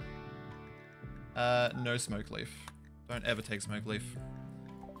 social. No smoke leaf. Don't ever take smoke leaf.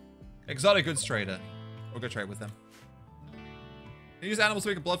 Exotic goods trader. We'll go trade with them. Can you use animals to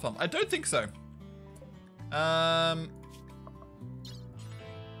make a blood farm? I don't think so. No.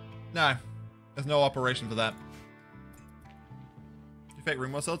 There's no operation for that. Do you fake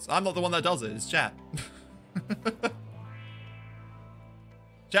RimWorld results? I'm not the one that does it, it's chat.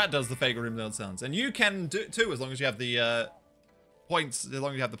 Chat does the fake RimWorld sounds. And you can do it too, as long as you have the points, as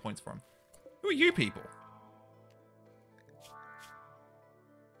long as you have the points for them. Who are you people?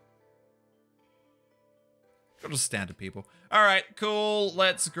 You're just standard people. Alright, cool.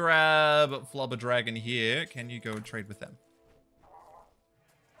 Let's grab Flubber Dragon here. Can you go and trade with them?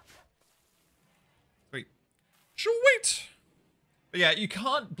 Sweet. Sweet! But yeah, you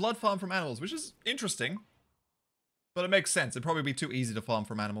can't blood farm from animals, which is interesting. But it makes sense. It'd probably be too easy to farm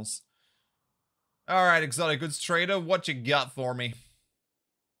from animals. Alright, exotic goods trader. What you got for me?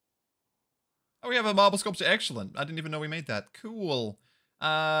 Oh, we have a marble sculpture. Excellent. I didn't even know we made that. Cool. They've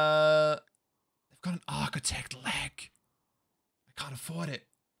got an architect leg. I can't afford it.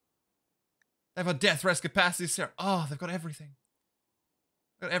 They have a death rest capacity. Oh, they've got everything.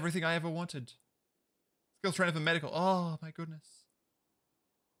 Got everything I ever wanted. Skill trainer for medical. Oh, my goodness.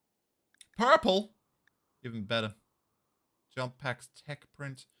 Purple. Even better. Jump packs tech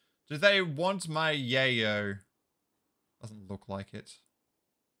print. Do they want my yayo? Doesn't look like it.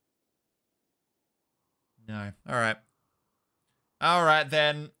 No. Alright. Alright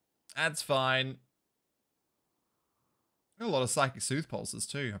then. That's fine. Got a lot of psychic soothe pulses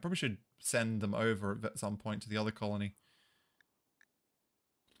too. I probably should send them over at some point to the other colony.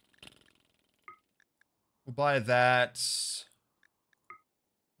 We'll buy that.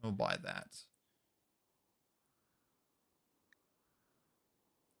 We'll buy that.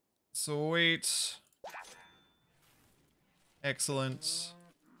 Sweet. Excellent.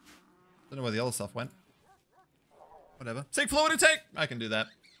 Don't know where the other stuff went. Whatever. Take fluid intake! I can do that.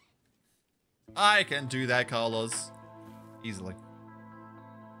 I can do that, Carlos. Easily.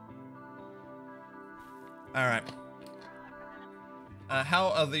 Alright. How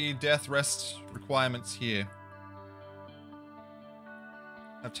are the death rest requirements here?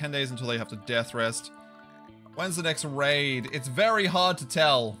 Have 10 days until they have to death rest. When's the next raid? It's very hard to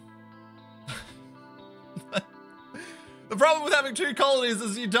tell. The problem with having 2 colonies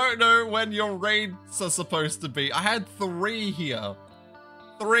is you don't know when your raids are supposed to be. I had 3 here.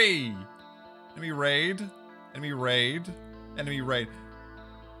 3. Enemy raid. Enemy raid. Enemy raid.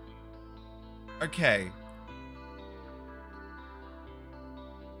 Okay.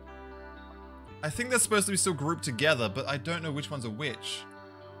 I think they're supposed to be still grouped together, but I don't know which ones are which.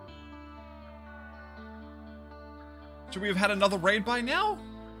 Should we have had another raid by now?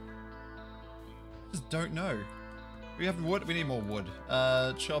 Just don't know. We have wood. We need more wood.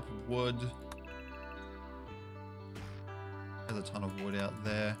 Chop wood. There's a ton of wood out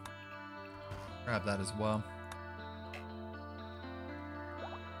there. Grab that as well.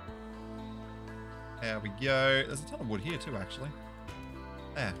 There we go. There's a ton of wood here too, actually.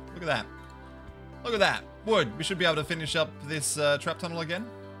 There. Look at that. Look at that. Wood. We should be able to finish up this trap tunnel again.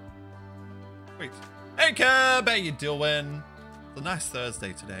 Sweet. Hey, Curb. How you doing? It's a nice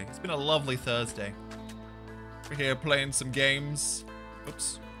Thursday today. It's been a lovely Thursday. We're here playing some games.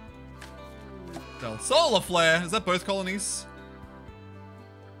 Oops. No. Solar Flare. Is that both colonies?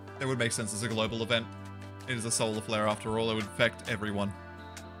 That would make sense as a global event. It is a solar flare after all. It would affect everyone.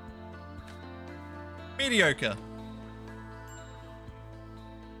 Mediocre.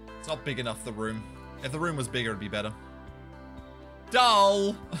 It's not big enough, the room. If the room was bigger, it'd be better.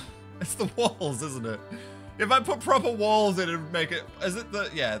 Dull. It's the walls, isn't it? If I put proper walls in, it would make it... Is it the...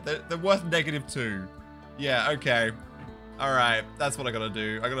 Yeah, they're worth -2. Yeah, okay. Alright, that's what I gotta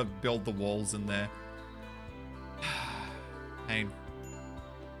do. I gotta build the walls in there. Pain.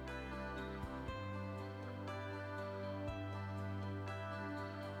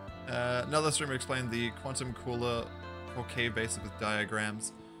 Another streamer explained the quantum cooler for cave bases with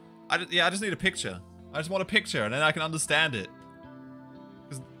diagrams. I just need a picture. I just want a picture, and then I can understand it.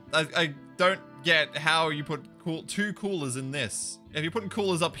 Because I don't get how you put 2 coolers in this. If you're putting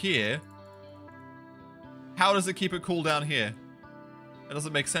coolers up here, how does it keep it cool down here? It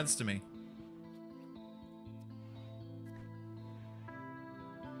doesn't make sense to me.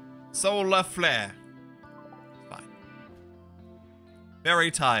 Solar flare. Fine.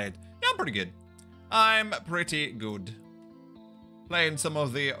 Very tired. Yeah, I'm pretty good. I'm pretty good. Playing some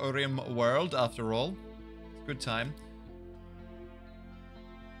of the RimWorld after all. It's a good time.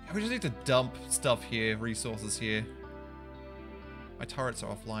 Yeah, we just need to dump stuff here, resources here. My turrets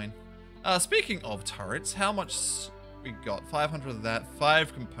are offline. Speaking of turrets, how much we got? 500 of that,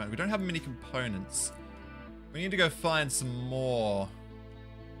 5 components. We don't have many components. We need to go find some more.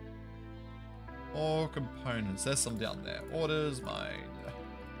 More components. There's some down there. Orders, mine.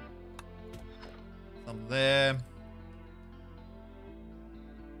 Some there.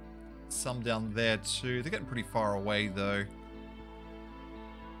 Some down there too. They're getting pretty far away though.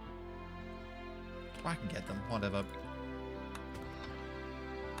 I can get them, whatever.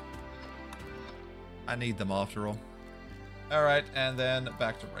 I need them after all. Alright, and then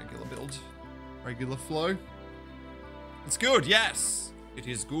back to regular build. Regular flow. It's good, yes! It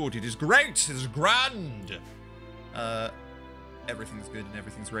is good, it is great, it is grand! Everything's good and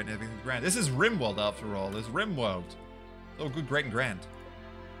everything's great and everything's grand. This is RimWorld after all, it's RimWorld. It's all good, great, and grand.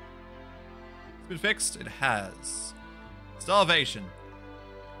 It's been fixed? It has. Starvation.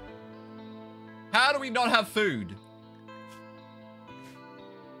 How do we not have food?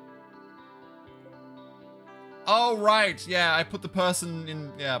 Oh, right. Yeah, I put the person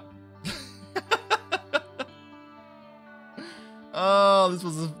in... Yeah. Oh,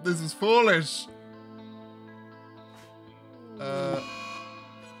 this was foolish.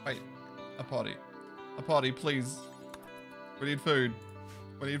 Wait. A potty. A potty, please. We need food.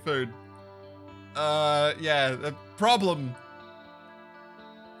 We need food. Yeah, the problem.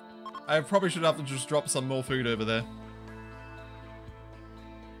 I probably should have to just drop some more food over there.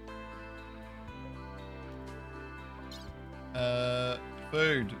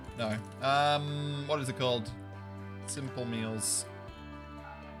 Food. No. What is it called? Simple meals.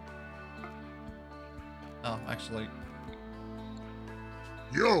 Oh, actually.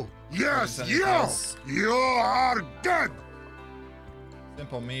 You! Yes! You are dead!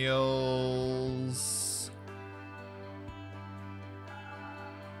 Simple meals.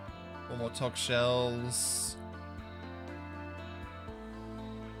 4 more talk shells.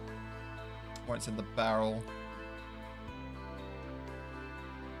 Points in the barrel.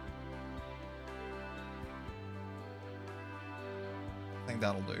 I think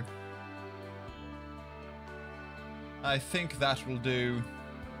that'll do. I think that will do.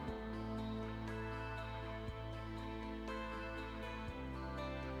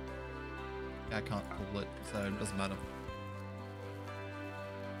 I can't pull it, so it doesn't matter.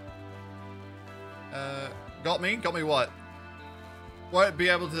 Got me? Got me what? Won't be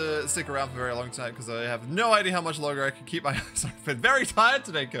able to stick around for a very long time because I have no idea how much longer I can keep my eyes open. Very tired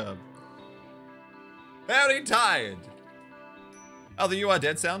today, Curb. Very tired. Oh, the "you are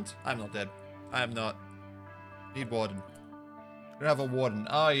dead" sound? I'm not dead. I am not. Need warden. Don't have a warden.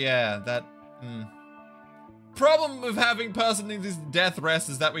 Oh yeah, that... Problem with having person in this death rest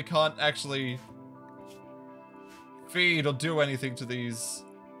is that we can't actually feed or do anything to these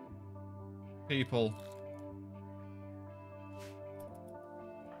people.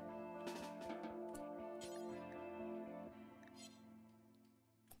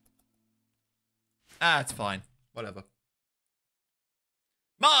 Ah, it's fine. Whatever.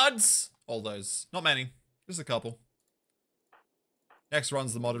 Mods! All those. Not many. Just a couple. Next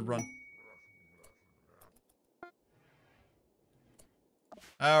run's the modded run.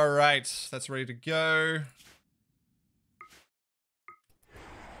 Alright, that's ready to go.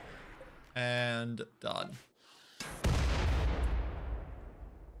 And done.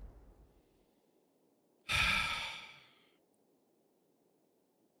 Are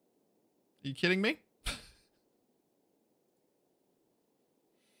you kidding me?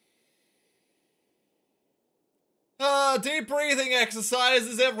 Deep breathing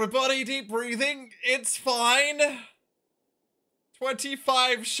exercises, everybody. Deep breathing. It's fine.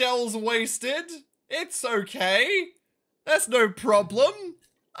 25 shells wasted. It's okay. That's no problem.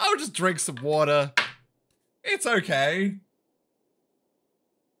 I'll just drink some water. It's okay.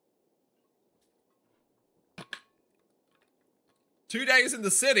 Two days in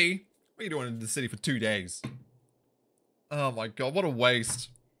the city? What are you doing in the city for 2 days? Oh my god, what a waste.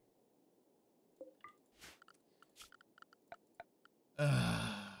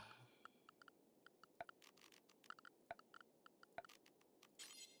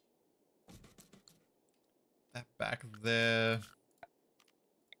 That back there.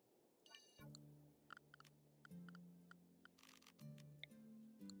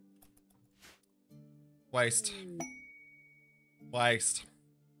 Waste. Waste.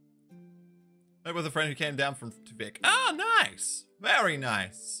 Met with a friend who came down from Vic. Ah, nice. Very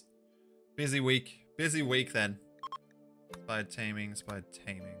nice. Busy week. Busy week then. Spider taming, spider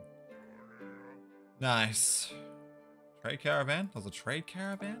taming. Nice. Trade caravan? There's a trade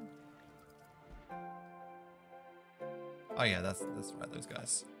caravan? Oh yeah, that's right, those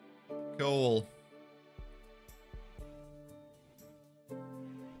guys. Cool.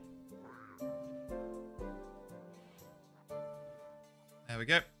 There we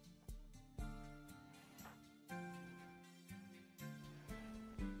go.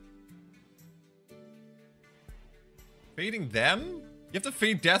 Feeding them? You have to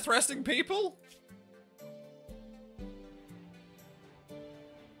feed death resting people?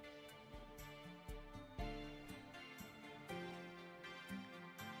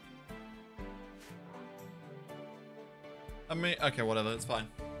 I mean, okay, whatever, it's fine.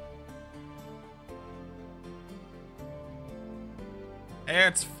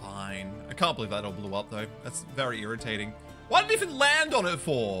 It's fine. I can't believe that all blew up, though. That's very irritating. Why did it even land on it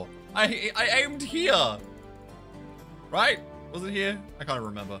for? I aimed here. Right? Was it here? I can't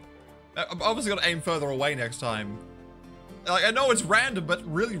remember. I'm obviously gonna aim further away next time. Like, I know it's random, but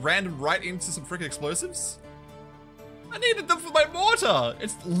really random right into some freaking explosives? I needed them for my mortar!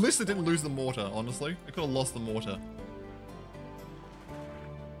 It's listed didn't lose the mortar, honestly. I could have lost the mortar.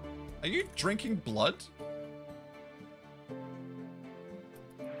 Are you drinking blood?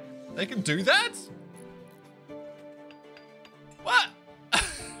 They can do that? What?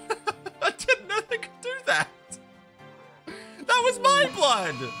 I didn't know they could do that. That was my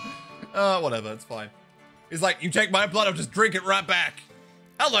blood. Whatever, it's fine. He's like, you take my blood, I'll just drink it right back.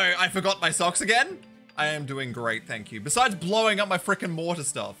 Hello, I forgot my socks again. I am doing great, thank you. Besides blowing up my frickin' mortar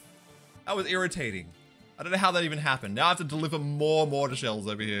stuff. That was irritating. I don't know how that even happened. Now I have to deliver more mortar shells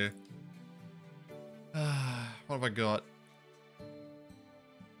over here. What have I got?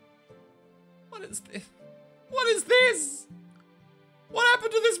 What is this? What is this? What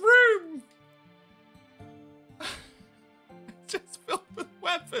happened to this room? It's just filled with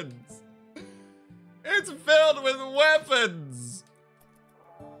weapons. It's filled with weapons.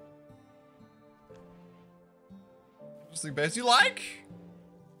 Interesting base. You like?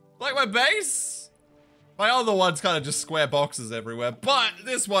 Like my base? My other one's kind of just square boxes everywhere, but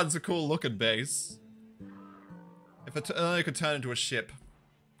this one's a cool looking base. If it only could turn into a ship.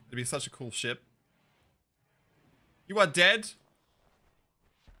 It'd be such a cool ship. You are dead?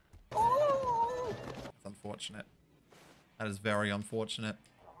 That's unfortunate. That is very unfortunate.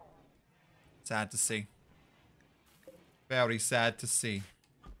 Sad to see. Very sad to see.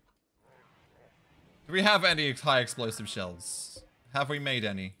 Do we have any high explosive shells? Have we made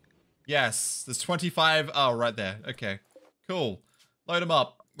any? Yes, there's 25. Oh, right there. Okay, cool. Load them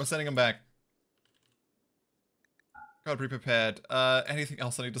up. We're sending them back. Gotta be prepared. Anything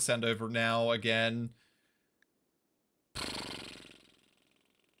else I need to send over now again?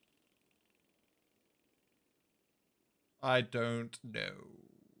 I don't know.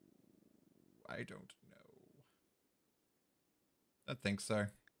 I don't know. I think so.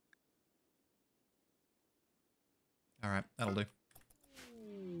 Alright, that'll do.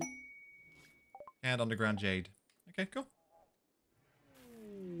 And underground jade. Okay, cool.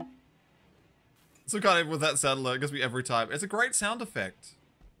 So kind of with that sound alert, it gives me every time. It's a great sound effect.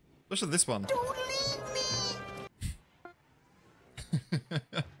 Especially this one. Don't leave me!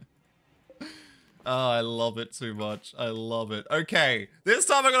 Oh, I love it too much. I love it. Okay, this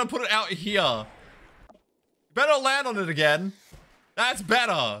time I'm gonna put it out here. Better land on it again. That's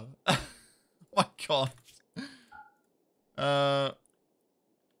better. Oh my god.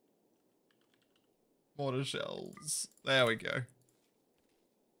 Mortar shells. There we go.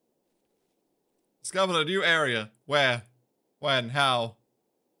 Discovered a new area. Where? When? How?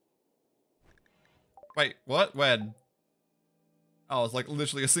 Wait, what? When? Oh, it's like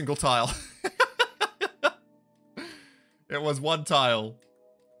literally a single tile. It was one tile.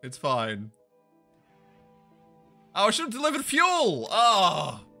 It's fine. Oh, I should have delivered fuel!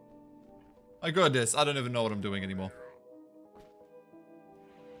 Oh! My goodness, I don't even know what I'm doing anymore.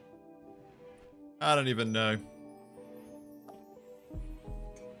 I don't even know.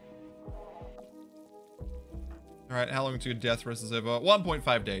 Alright, how long until your death rest is over?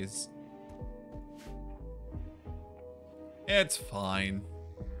 1.5 days. It's fine.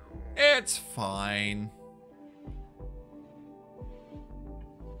 It's fine.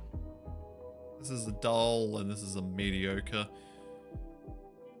 This is a dull and this is a mediocre.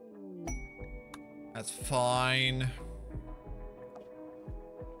 That's fine.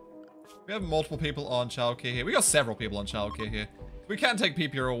 We have multiple people on childcare here. We got several people on childcare here. We can take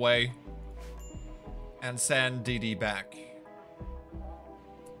PPR away and send DD back.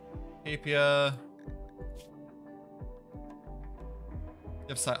 PPR. You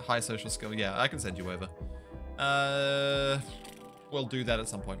have high social skill. Yeah, I can send you over. We'll do that at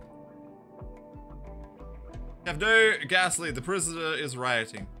some point. Have no gasoline. The prisoner is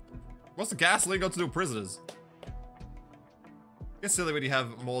rioting. What's the gasoline got to do with prisoners? It's silly when you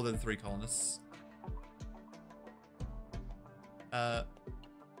have more than 3 colonists.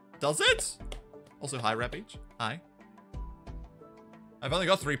 Does it? Also, hi, Rapage. Hi. I've only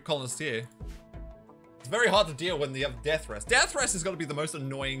got 3 colonists here. It's very hard to deal when you have death rest. Death rest is going to be the most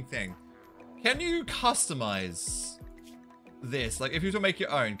annoying thing. Can you customize this? Like, if you were to make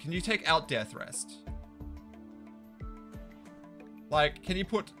your own, can you take out death rest? Like, can you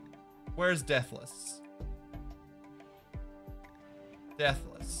put... Where's deathless?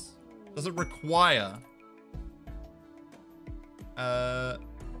 Deathless. Does it require... No,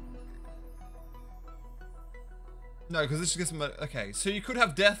 because this just gives them a... Okay, so you could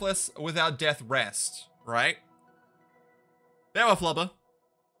have deathless without death rest, right? Farewell, Flubber.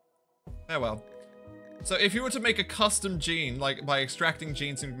 Farewell. So if you were to make a custom gene, like by extracting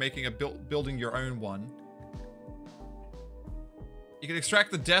genes and making a building your own one, you can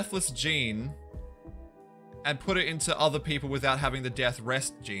extract the deathless gene and put it into other people without having the death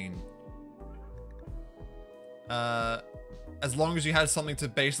rest gene. As long as you had something to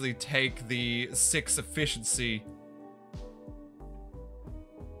basically take the 6 efficiency.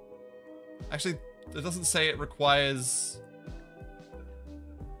 Actually, it doesn't say it requires...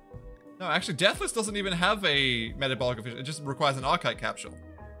 No, actually, Deathless doesn't even have a metabolic efficiency. It just requires an archite capsule.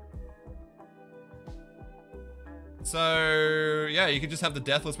 So, yeah, you could just have the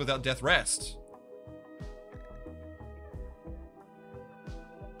Deathless without Death Rest.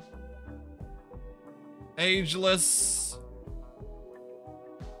 Ageless.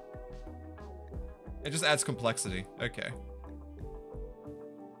 It just adds complexity. Okay.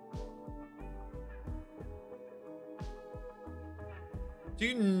 Do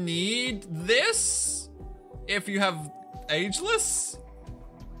you need this if you have ageless?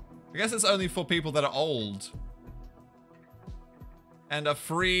 I guess it's only for people that are old. And a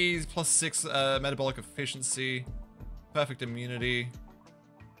freeze plus 6 metabolic efficiency, perfect immunity.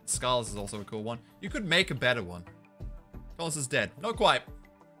 Skulls is also a cool one. You could make a better one. Skulls is dead. Not quite.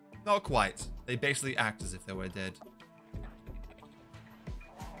 Not quite. They basically act as if they were dead.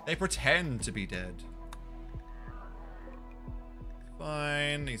 They pretend to be dead.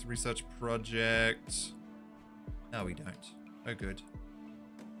 Fine. Needs research project. No, we don't. Oh, good.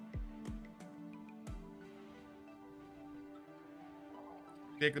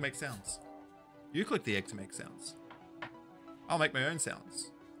 The egg to make sounds. You click the egg to make sounds. I'll make my own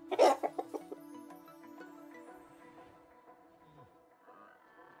sounds.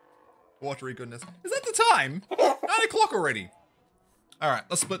 Watery goodness. Is that the time? 9 o'clock already. Alright,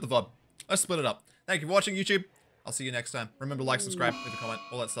 let's split the VOD. Let's split it up. Thank you for watching, YouTube. I'll see you next time. Remember to like, subscribe, leave a comment,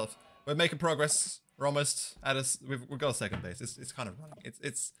 all that stuff. We're making progress. We're almost at us. We've got a second base. It's kind of running.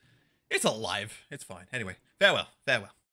 It's alive. It's fine. Anyway, farewell. Farewell.